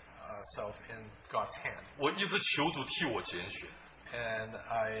myself in God's hand. 我一直求主替我拣选， And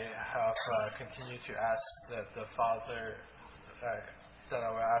I have continued to ask that the Father, that I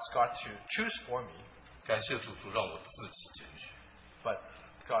will ask God to choose for me, 感谢主，主让我自己拣选。 but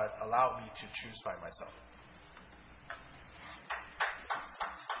God allowed me to choose by myself.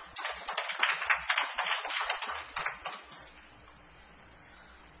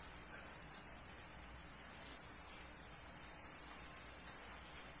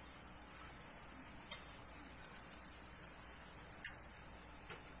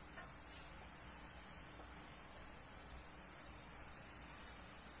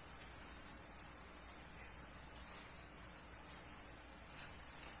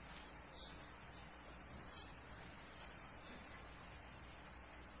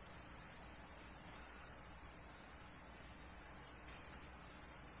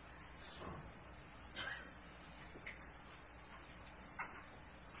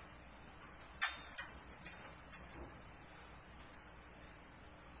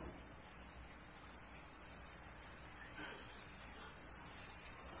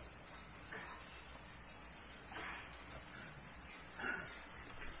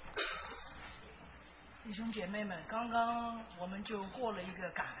 弟兄姐妹们，刚刚我们就过了一个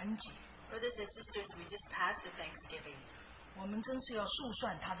感恩节， Brothers and sisters, we just passed the Thanksgiving, 我们真是要数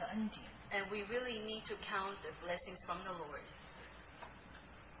算他的恩典。 and we really need to count the blessings from the Lord.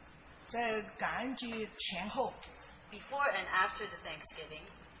 在感恩节前后， Before and after the Thanksgiving,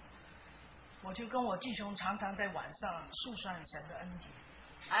 我就跟我弟兄常常在晚上数算神的恩典。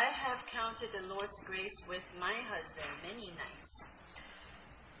 I have counted the Lord's grace with my husband many nights.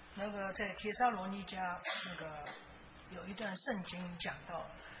 那个在帖撒罗尼迦那个有一段圣经讲到，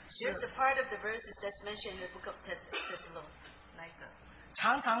 There's a part of the verses that's mentioned in the book of Thessalonica.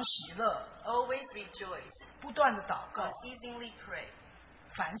 常常喜乐， Always rejoice, 不断的祷告， unceasingly pray,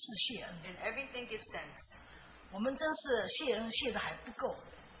 凡事谢恩。 in everything give thanks. 我们真是谢恩谢的还不够，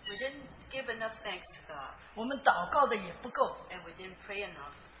 We didn't give enough thanks to God, 我们祷告的也不够， and we didn't pray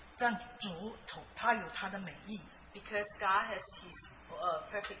enough, 但主他有他的美意。 because God has His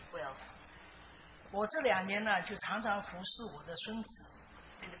perfect will. 我这2年呢，就常常服侍我的孙子。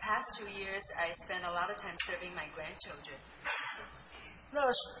 In the past 2 years, I spent a lot of time serving my grandchildren. 那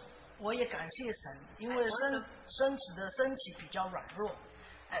我也感谢神，因为孙子的身体比较软弱，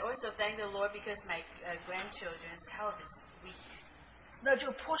 I also thank the Lord because my grandchildren's health is weak. 那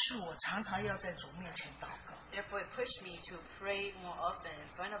就迫使我常常要在主面前祷告。 Therefore, it pushed me to pray more often in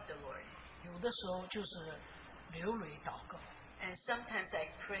front of the Lord. 有的时候就是流泪祷告， And sometimes I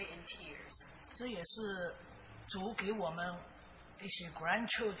pray in tears. 这也是主给我们一些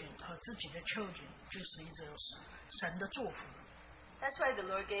grandchildren 和自己的 children， 就是一种神的祝福。 That's why the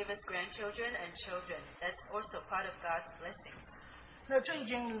Lord gave us grandchildren and children. That's also part of God's blessings. 那最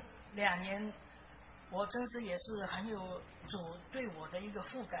近2年，我真是也是很有主对我的一个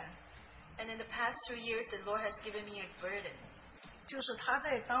负担， And in the past 2 years, the Lord has given me a burden. 就是他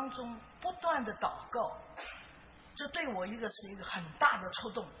在当中不断的祷告，这对我是一个很大的触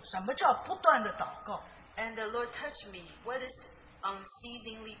动。什么叫不断的祷告？ And the Lord touched me. What is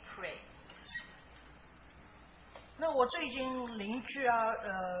unceasingly pray? 那我最近邻居啊，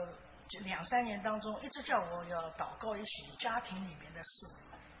这2、3年当中，一直叫我要祷告一些家庭里面的事。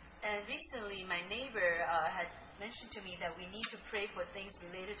 And recently, my neighbor had mentioned to me that we need to pray for things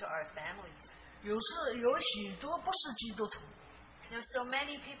related to our families. 有许多不是基督徒， There's so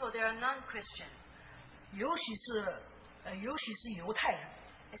many people, they are non-Christian, 尤其是犹太人，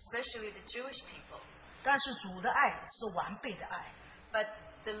 especially the Jewish people. 但是主的爱是完备的爱。 But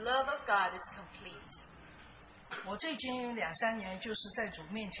the love of God is complete. 我最近2、3年就是在主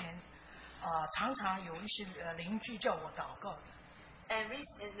面前，常常有一些邻居叫我祷告的。 And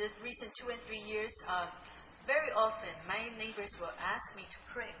in this recent 2 and 3 years, very often my neighbors will ask me to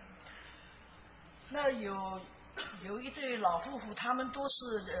pray. 那有一对老夫妇，他们都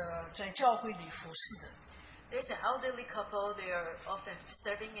是在教会里服侍的。 There's an elderly couple, they are often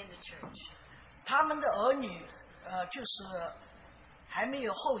serving in the church. 他们的儿女就是还没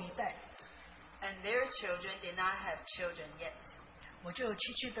有后一代， And their children did not have children yet. 我就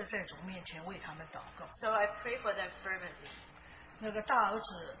期期的在主面前为他们祷告。 So I pray for them fervently. 那个大儿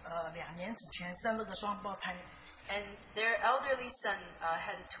子2年之前生了个双胞胎， And their elderly son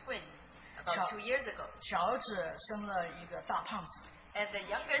had a twin about 2 years ago. 小儿子生了一个大胖子。 And the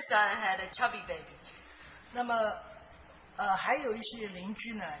younger son had a chubby baby. 那么还有一些邻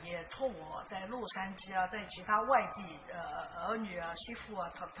居呢，也托我在洛杉矶啊，在其他外地儿女啊、媳妇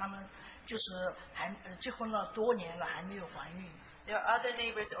啊，他们就是结婚了多年了，还没有怀孕。 There are other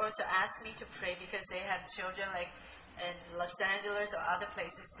neighbors also ask me to pray because they have children, like in Los Angeles or other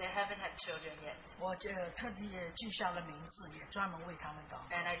places, they haven't had children yet. 我特地记下了名字，也专门为他们祷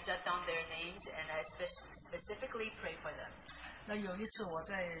告。 And I jot down their names and I specifically pray for them. 那有一次我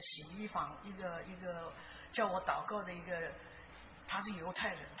在洗衣房，一个叫我祷告的他是犹太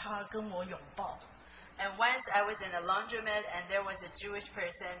人，他跟我拥抱。 And once I was in a laundromat and there was a Jewish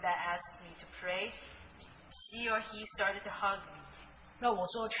person that asked me to pray, she or he started to hug me. 那我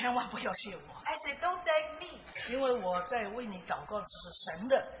说千万不要谢我， I said, don't thank me, 因为我在为你祷告，只是神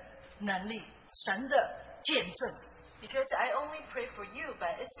的能力，神的见证。 because I only pray for you,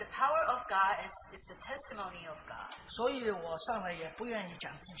 but it's the power of God, it's the testimony of God. 所以我上来也不愿意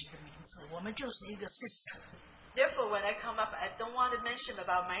讲自己的名字，我们就是一个 sister。 Therefore, when I come up, I don't want to mention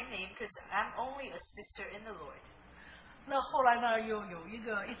about my name because I'm only a sister in the Lord. 那后来呢，又有一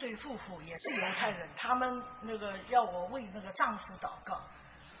对夫妇也是犹太人，他们要我为丈夫祷告。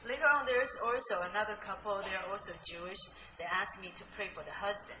 Later on, there's also another couple, they're also Jewish. They asked me to pray for the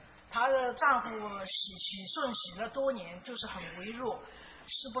husband. 她的丈夫洗肾洗了多年，就是很微弱，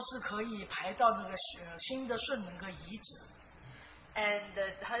是不是可以排到新的肾移植？ And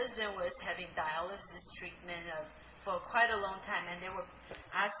the husband was having dialysis treatment for quite a long time, and they were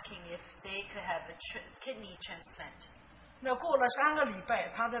asking if they could have a kidney transplant. 那过了3个礼拜，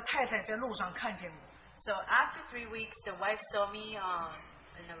他的太太在路上看见我， So after 3 weeks, the wife saw me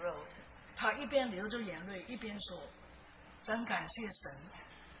in the road. 她一边流着眼泪，一边说：“真感谢神。”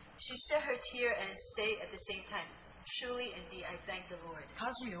 She shed her tear and said at the same time, "Truly, indeed, I thank the Lord." 她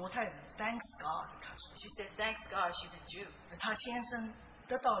是犹太人 ，Thanks God， 她说。 She said, "Thanks God, she's a Jew." 她先生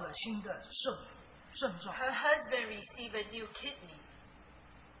得到了新的症状。 Her husband received a new kidney.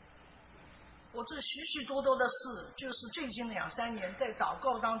 我这许许多多的事，就是最近2、3年在祷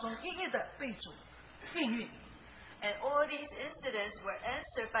告当中一一的被主应允。 And all these incidents were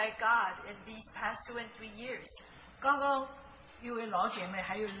answered by God in these past 2 and 3 years. 刚刚一位老姐妹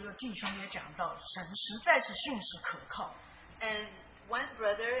还有一个弟兄也讲到，神实在是信实可靠。 And one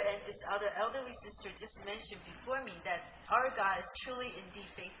brother and his other elderly sister just mentioned before me that our God is truly indeed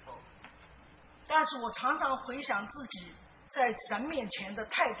faithful. 但是我常常回想自己在神面前的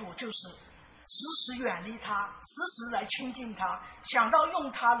态度，就是时时远离他，时时来亲近他，想到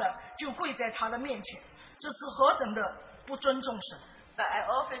用他了，就跪在他的面前，这是何等的不尊重神！ But I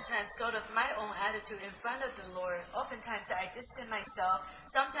oftentimes thought of my own attitude in front of the Lord. Oftentimes I distant myself.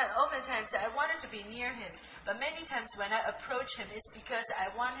 Oftentimes I wanted to be near Him. But many times when I approach Him, it's because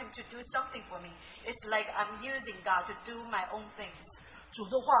I want Him to do something for me. It's like I'm using God to do my own things. 主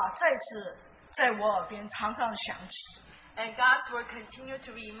的话再次在我耳边常常响起， And God's word continued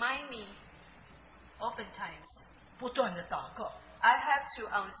to remind me oftentimes. 不断的祷告， I have to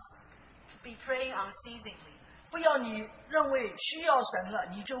be praying unceasingly. 不要你认为需要神了，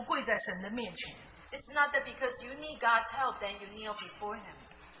你就跪在神的面前。 It's not that because you need God's help, then you kneel before Him.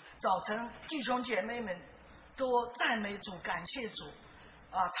 早晨弟兄姐妹们多赞美主，感谢主，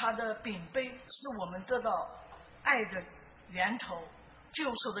他的饼杯是我们得到爱的源头，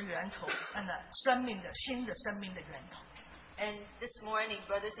救赎的源头，生命的新的生命的源头。 And this morning,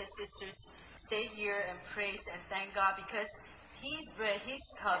 brothers and sisters, stay here and praise and thank God because His bread, His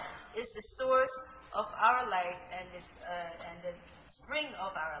cup is the source of our life and the spring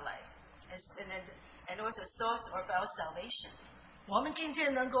of our life, and also source of our salvation. 我们今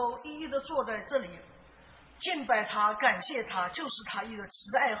天能够一一的坐在这里，敬拜他，感谢他，就是他一个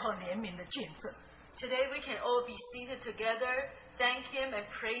慈爱和怜悯的见证。 Today we can all be seated together, thank Him and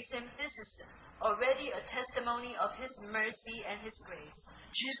praise Him. This is already a testimony of His mercy and His grace.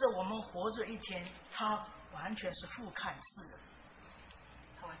 其实我们活着一天，他完全是俯瞰世人，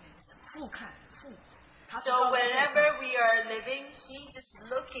俯瞰。So wherever we are living, He is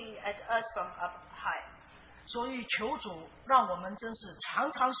looking at us from up high. 所以求主让我们真是常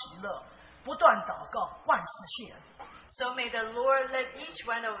常喜乐，不断祷告，万事谢恩。 So may the Lord let each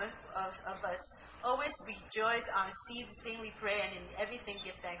one of us always rejoice, unceasingly pray, and in everything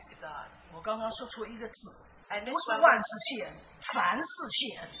give thanks to God. 我刚刚说出一个字， And 不 this 是 one 万 was 事谢恩，凡事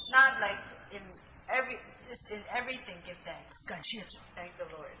谢恩。 not like in everything give thanks. 感谢主。 Thank the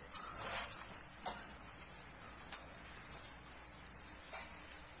Lord.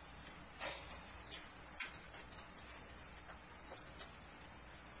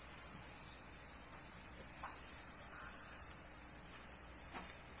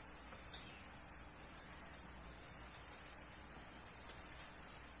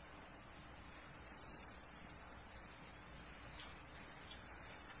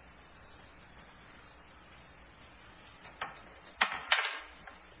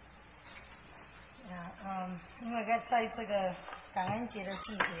 因为在这个感恩节的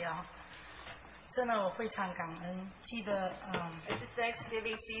季节啊，真的我非常感恩。记得At this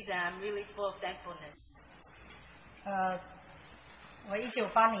Thanksgiving season, I'm really full of thankfulness. 我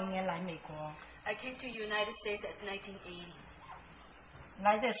1980年来美国， I came to United States at 1980.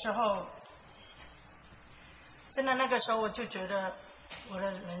 来的时候，真的那个时候我就觉得我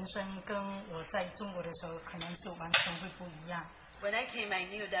的人生跟我在中国的时候可能是完全会不一样。 When I came, I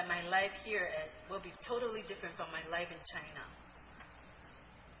knew that my life here will be totally different from my life in China.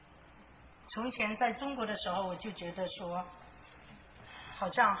 从前在中国的时候，我就觉得说，好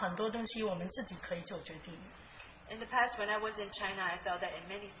像很多东西我们自己可以做决定。 In the past, when I was in China, I felt that in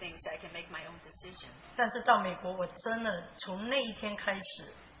many things I can make my own decisions. 但是到美国，我真的从那一天开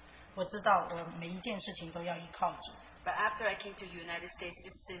始，我知道我每一件事情都要依靠主。 But after I came to United States,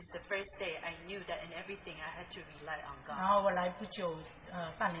 just since the first day, I knew that in everything I had to rely on 然 God. 后我来不久，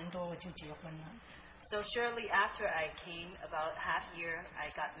半年多我就结婚了。 So shortly after I came, about half year, I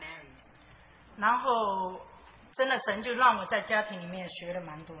got married. 然后真的神就让我在家庭里面学了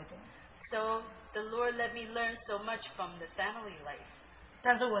蛮多的。 So the Lord let me learn so much from the family life.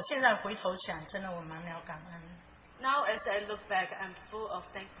 但是我现在回头想，真的我蛮了感恩。 Now as I look back, I'm full of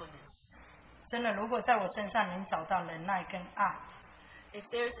thankfulness. 真的，如果在我身上能找到忍耐跟爱， If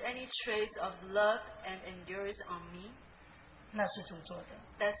there's any trace of love and endurance on me, 那是主做的。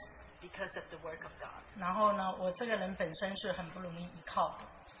 that's because of the work of God. 然后呢，我这个人本身是很不容易依靠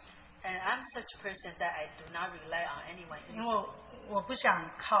的， And I'm such a person that I do not rely on anyone. 因为我不想依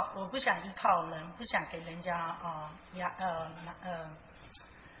靠人，不想给人家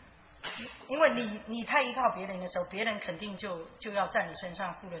因为你太依靠别人的时候，别人肯定就要在你身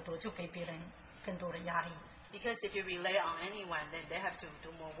上付得多，就给别人更多的压力。 Because if you rely on anyone, then they have to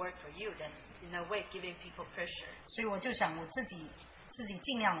do more work for you. Then, in a way, giving people pressure. 所以我就想我自己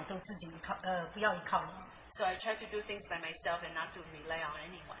尽量的都自己依靠，不要依靠人。 So I try to do things by myself and not to rely on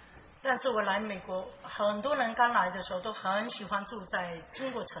anyone. 但是我来美国，很多人刚来的时候都很喜欢住在中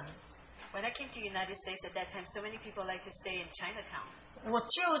国城， When I came to the United States at that time, so many people like to stay in Chinatown. 我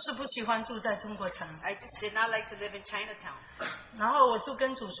就是不喜欢住在中国城。 I just did not like to live in Chinatown. 然后我就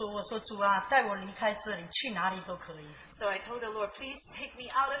跟主说：“我说主啊，带我离开这里，去哪里都可以。” So I told the Lord, please take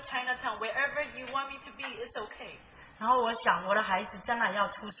me out of Chinatown. Wherever you want me to be, it's okay. 然后我想，我的孩子将来要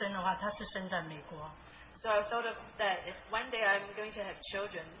出生的话，他是生在美国。 So I thought of that if one day I'm going to have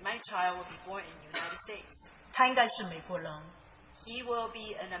children, my child will be born in the United States. 他应该是美国人， He will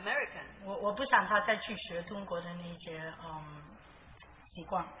be an American. 我不想他再去学中国的那些习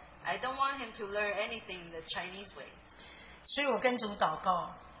惯， I don't want him to learn anything the Chinese way. 所以我跟主祷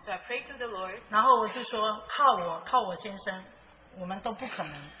告， So I prayed to the Lord. 然后我就说靠我先生，我们都不可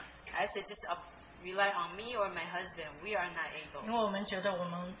能， I said, just rely on me or my husband. We are not 因 able. 为我们觉得我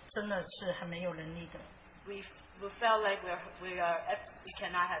们真的是很没有能力的。 We felt like we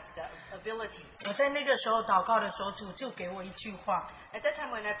cannot have the ability. 我在那个时候祷告的时候，主就给我一句话， At that time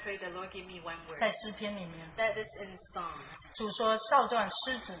when I prayed, the Lord gave me one word. 在诗篇里面， That is in Psalms. 主说：“少壮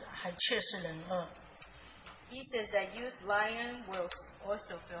狮子还却是人饿， He says that youth lion will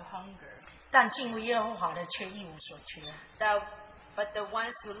also feel hunger. 但敬畏耶和华的却一无所缺。” But the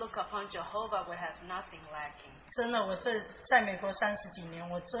ones who look upon Jehovah will have nothing lacking. 真的，我在美国30几年，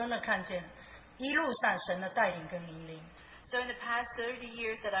我真的看见一路上神的带领跟引领。 So in the past 30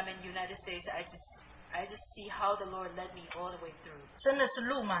 years that I'm in the United States, I just see how the Lord led me all the way through. 真的是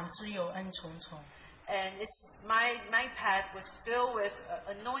路满之有恩重重。 And it's my path was filled with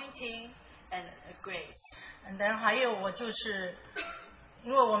anointing and grace. And 还有我就是，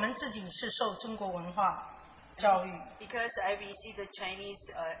因为我们自己是受中国文化教育， Because I received the Chinese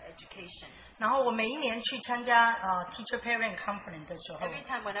education. 然后我每一年去参加Teacher Parent Conference 的时候， Every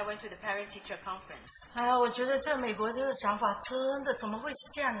time when I went to the parent-teacher conference, 哎呀，我觉得在美国这个想法真的怎么会是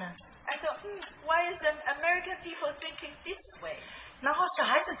这样呢？ I thought, why is the American people thinking this way? 然后小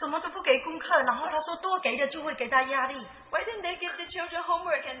孩子怎么都不给功课，然后他说多给的就会给他压力， Why didn't they give the children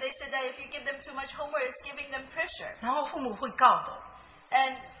homework? And they said that if you give them too much homework, it's giving them pressure. 然后父母会告的。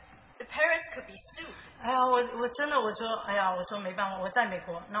 And the parents could be sued. 哎呀，我真的我说，哎呀，我说没办法，我在美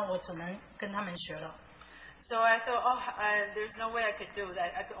国，那我只能跟他们学了。 So I thought, there's no way I could do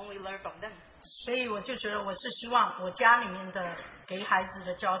that. I could only learn from them. 所以我就觉得我是希望我家里面的给孩子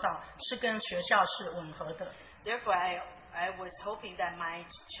的教导是跟学校是吻合的。 Therefore, I was hoping that my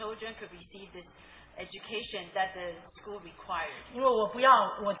children could receive this education that the school required. 因为我不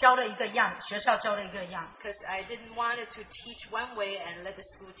要我教的一个样，学校教的一个样， Because I didn't want it to teach one way and let the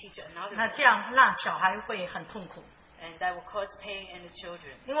school teach another 那 way. 这样让小孩会很痛苦。 And that will cause pain in the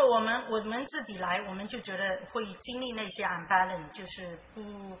children. 因为我们自己来，我们就觉得会经历那些 unbalance， 就是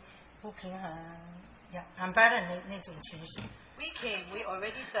不平衡，unbalance 那种情绪。 We came, we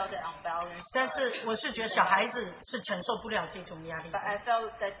already felt the unbalance. 但是我是觉得小孩子是承受不了这种压力的 But I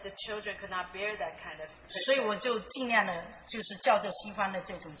felt that the children could not bear that kind of 所以 pressure. 我就尽量的，就是照着西方的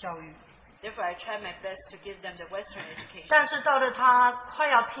这种教育。 Therefore, I tried my best to give them the Western education. 但是到了他快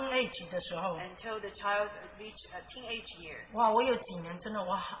要 teenage 的时候， Until the child reached a teenage year. 哇，我有几年真的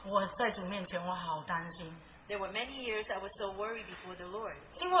我在主面前我好担心， There were many years I was so worried before the Lord.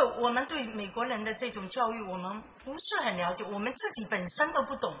 因为我们对美国人的这种教育我们不是很了解，我们自己本身都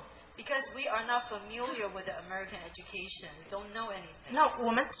不懂。 Because we are not familiar with the American education. We don't know anything. 那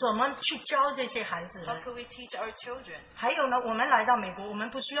我们怎么去教这些孩子 How 呢？ could we teach our children? 还有呢，我们来到美国，我们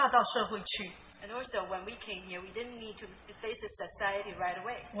不需要到社会去， And also, when we came here, we didn't need to face the society right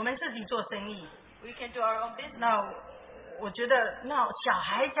away. 我们自己做生意。 We can do our own business. 那我觉得，那小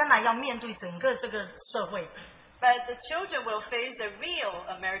孩将来要面对整个这个社会， But the children will face the real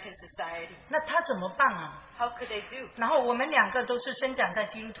American society. 那他怎么办啊？ How could they do? 然后我们两个都是生长在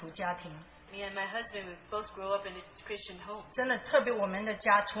基督徒家庭， Me and my husband, we both grew up in a Christian home. 真的特别我们的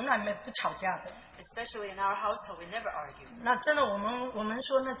家从来不吵架的。especially in our household, we never argue. 那真的，我们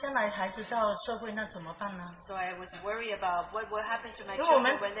说，那将来孩子到社会，那怎么办呢？ So I was worried about what will happen to my 因为我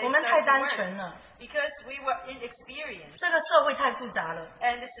children when they 们太 start 单 to 纯 work. 了， Because we were inexperienced. 这个社会太复杂了。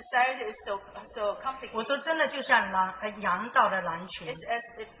 And the society is so 我 complicated. 说真的，就像羊到了狼群， It's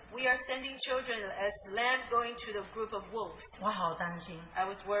as if we are sending children as lamb going to the group of wolves. 我好担心。 I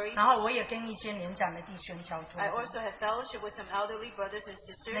was worried. 然后我也跟一些年长的弟兄交托 I。also had fellowship with some elderly brothers and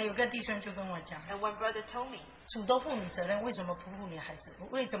那 sisters. 有个弟兄就跟我讲， And one brother told me, 主都负你责任，为什么不负你孩子？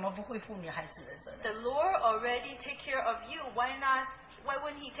为什么不会负你孩子的责任？ the Lord already take care of you. Why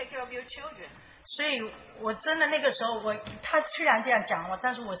wouldn't he take care of your children? 所以我真的那个时候，他虽然这样讲我，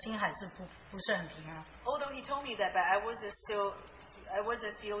但是我心还是不是很平安。 Although he told me that, but I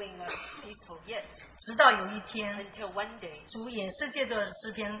wasn't feeling peaceful yet. 直到有一天， Until one day, 主也是借着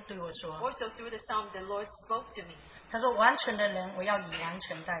诗篇对我说， also through the psalm, the Lord spoke to me. 他说完全的人，我要以完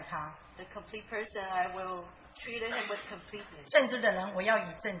全待他； The complete person, I will treat him with completeness. 正直的人，我要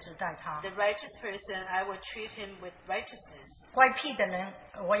以正直待他； The righteous person, I will treat him with righteousness. 乖僻的人，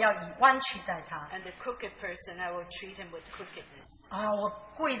我要以弯曲待他。 And the crooked person, I will treat him with crookedness. 啊，我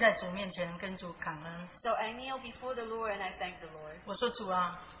跪在主面前，跟主感恩。 So I kneel before the Lord and I thank the Lord. 我说主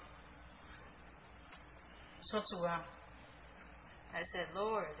啊，说主啊， I said,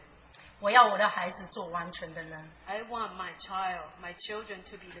 Lord, 我要我的孩子做完全的人， I want my children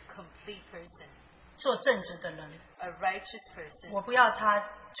to be the complete person, 做正直的人。 a righteous person. 我不要他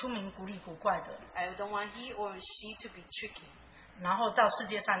出名古里古怪的， I don't want he or she to be tricky 然后到世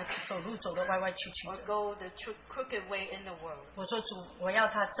界上走路走得歪歪曲曲 or 的。 go the crooked way in the world. 我说主，我要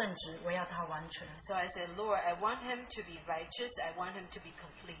他正直，我要他完全。 So I said, Lord, I want him to be righteous. I want him to be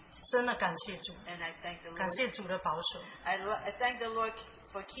complete. 真的感谢主， And I thank the 感 Lord. 谢主的保守。 I thank the Lord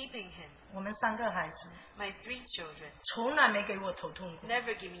for keeping him. 我们3个孩子 My 3 children 从来没给我头痛过，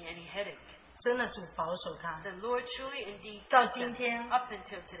 never give me any headache. 真的主保守他。 The Lord truly indeed 到 kept 今 them 天 up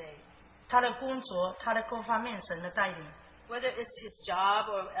until today. 他的工作，他的各方面神的带领， Whether it's his job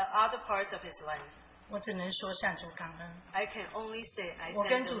or other parts of his life, 我只能说向主感恩。 I can only say I 我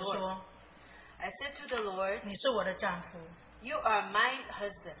跟 thank the 主 Lord. 说， I said to the Lord, 你是我的丈夫， You are my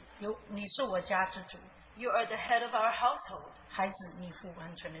husband. 你是我家之主， You are the head of our household. 孩子你负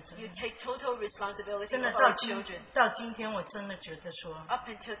完全的责 You 任。 take total responsibility 真的 of 到 our 今 children. 到今天，我真的觉得说， Up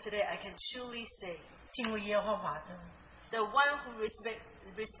until today, I can truly say, 敬畏耶和华的 the one who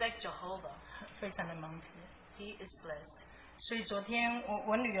respect Jehovah, 非常的蒙福。 he is blessed. 所以昨天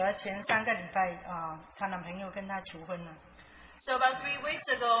我女儿前3个礼拜她男朋友跟她求婚了， So about 3 weeks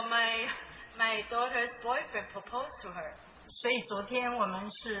ago, my daughter's boyfriend proposed to her. 所以昨天我们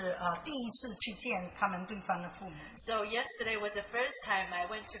是第一次去见他们对方的父母， So yesterday was the first time I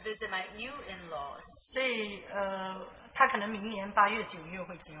went to visit my new in-laws. 所以她可能明年8月9月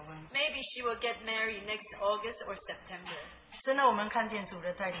会结婚。 Maybe she will get married next August or September. 真的，我们看见主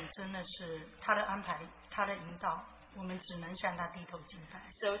的带领，真的是他的安排，他的引导，我们只能向他低头敬拜。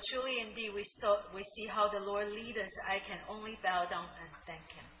 So truly indeed, we see how the Lord leads us. I can only bow down and thank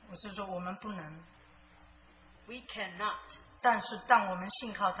Him. 我是说，我们不能， We cannot. 但是当我们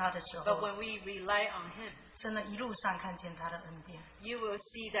信靠他的时 But 候， when we rely on Him, 真的一路上看见他的恩典。 you will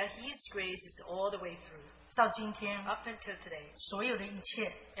see that His grace is all the way through. 到今天， Up until today, 所有的一切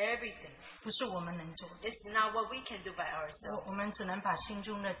everything. 不是我们能做的， It's not what we can do by ourselves. 我们只能把心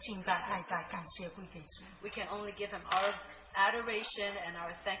中的敬拜、爱戴、感谢归给主。 We can only give Him our adoration and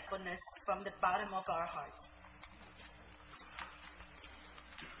our thankfulness from the bottom of our hearts.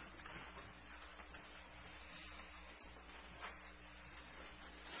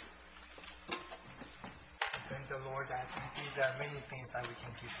 Thank the Lord that indeed there are many things that we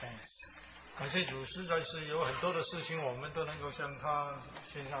can give thanks. 感谢主，实在是有很多的事情，我们都能够向他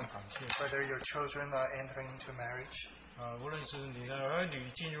献上感谢。 Whether your children are entering into marriage 无论是你的儿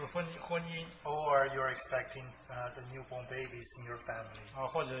女进入婚姻， or you're expecting the newborn babies in your family.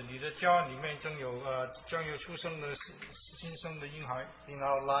 或者你的家里面将有出生的新生的婴孩， In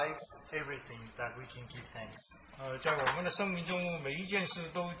our lives, everything that we can give thanks. 在我们的生命中每一件事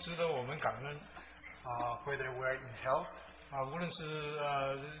都值得我们感恩。 Whether we're in health 无论是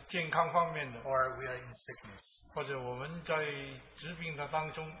健康方面的， or we are in sickness. 或者我们在疾病的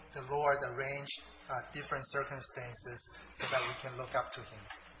当中， The Lord arranged different circumstances so that we can look up to Him.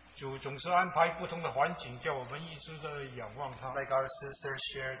 主总是安排不同的环境，叫我们一直的仰望他。 Like our sister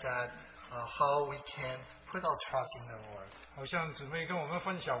shared that how we can put our trust in the Lord 好像姊妹跟我们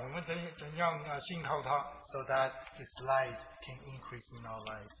分享，我们怎样信靠他， so that His light can increase in our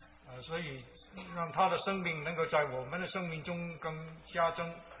lives. 所以让他的生命能够在我们的生命中更加增，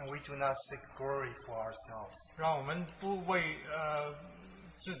 And we do not seek glory for ourselves, 让我们不为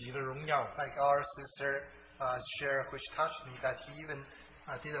自己的荣耀。 Like our sister shared, which touched me, that he even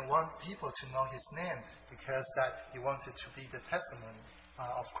didn't want people to know his name because that he wanted to be the testimony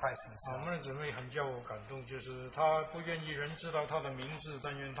of Christ 我 himself. 们的姊妹很叫我感动，就是她不愿意人知道她的名字，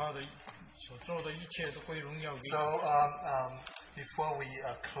但愿她的所做的一切都归荣耀给 So before we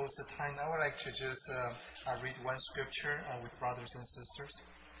close the time, I would like to just read one scripture with brothers and sisters.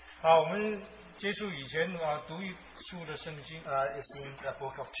 我们结束以前读一书的圣经 It's in the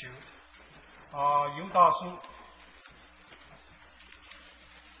book of Jude. 犹大书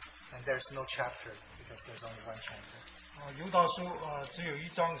And there's no chapter because there's only one chapter. 犹大书只有一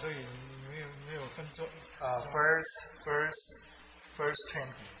章，所以没有分章。Verse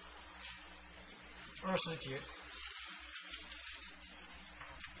 20. 20节。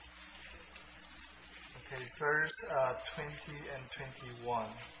 Okay, verse 20 and 21.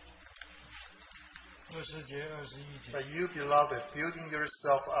 20节、21节。 But you, beloved, building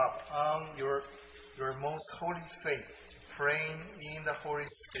yourself up on your most holy faith, praying in the Holy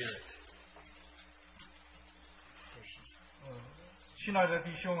Spirit. 亲爱的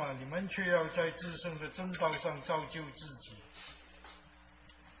弟兄啊，你们却要在至圣的真道上造就自己，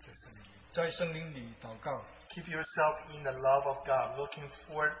在圣灵里祷告。 Keep yourself in the love of God, looking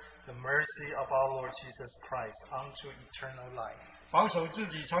for the mercy of our Lord Jesus Christ unto eternal life. 保守自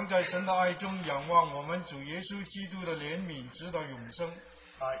己常在神的爱中仰望我们主耶稣基督的怜悯，直到永生。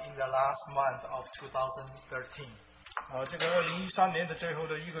 In the last month of 2013, 这个2013年的最后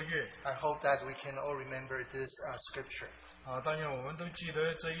的一个月， I hope that we can all remember this scripture. 但愿我们都记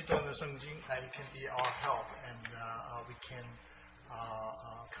得这一段的圣经。 That it can be our help and we can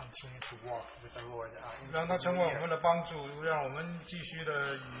continue to walk with the Lord. 让它成为我们的帮助，让我们继续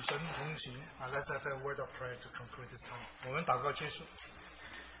的与神同行。 Let's have a word of prayer to conclude this time. 我们祷告结束。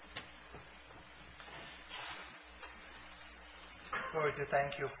 Lord, to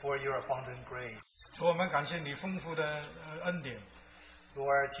thank you for your abundant grace. 主，我们感谢你丰富的恩典。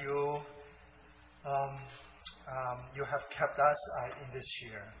 Lord, you have kept us in this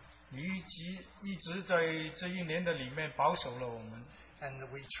year. 你一直在这一年的里面保守了我们。 And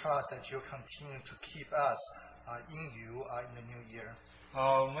we trust that you continue to keep us in you in the new year.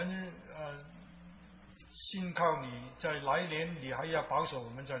 我们信靠你，在来年你还要保守我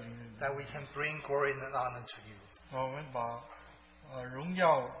们在里面。 That we can bring glory and honor to you. 我们把荣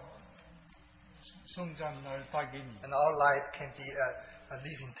耀颂赞带给你。 And our life can be a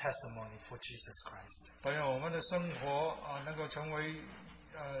living testimony for Jesus Christ. 但愿我们的生活能够成为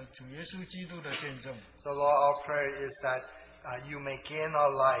主耶稣基督的见证。 So Lord, our prayer is that you may gain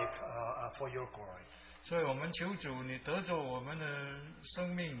our life for your glory. 所以我们求主，你得着我们的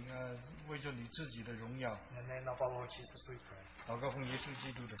生命，为着你自己的荣耀。 In the name of our Lord Jesus we pray. 祷告奉耶稣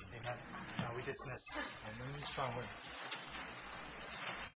基督的名。 Amen. We dismiss. 我们散会。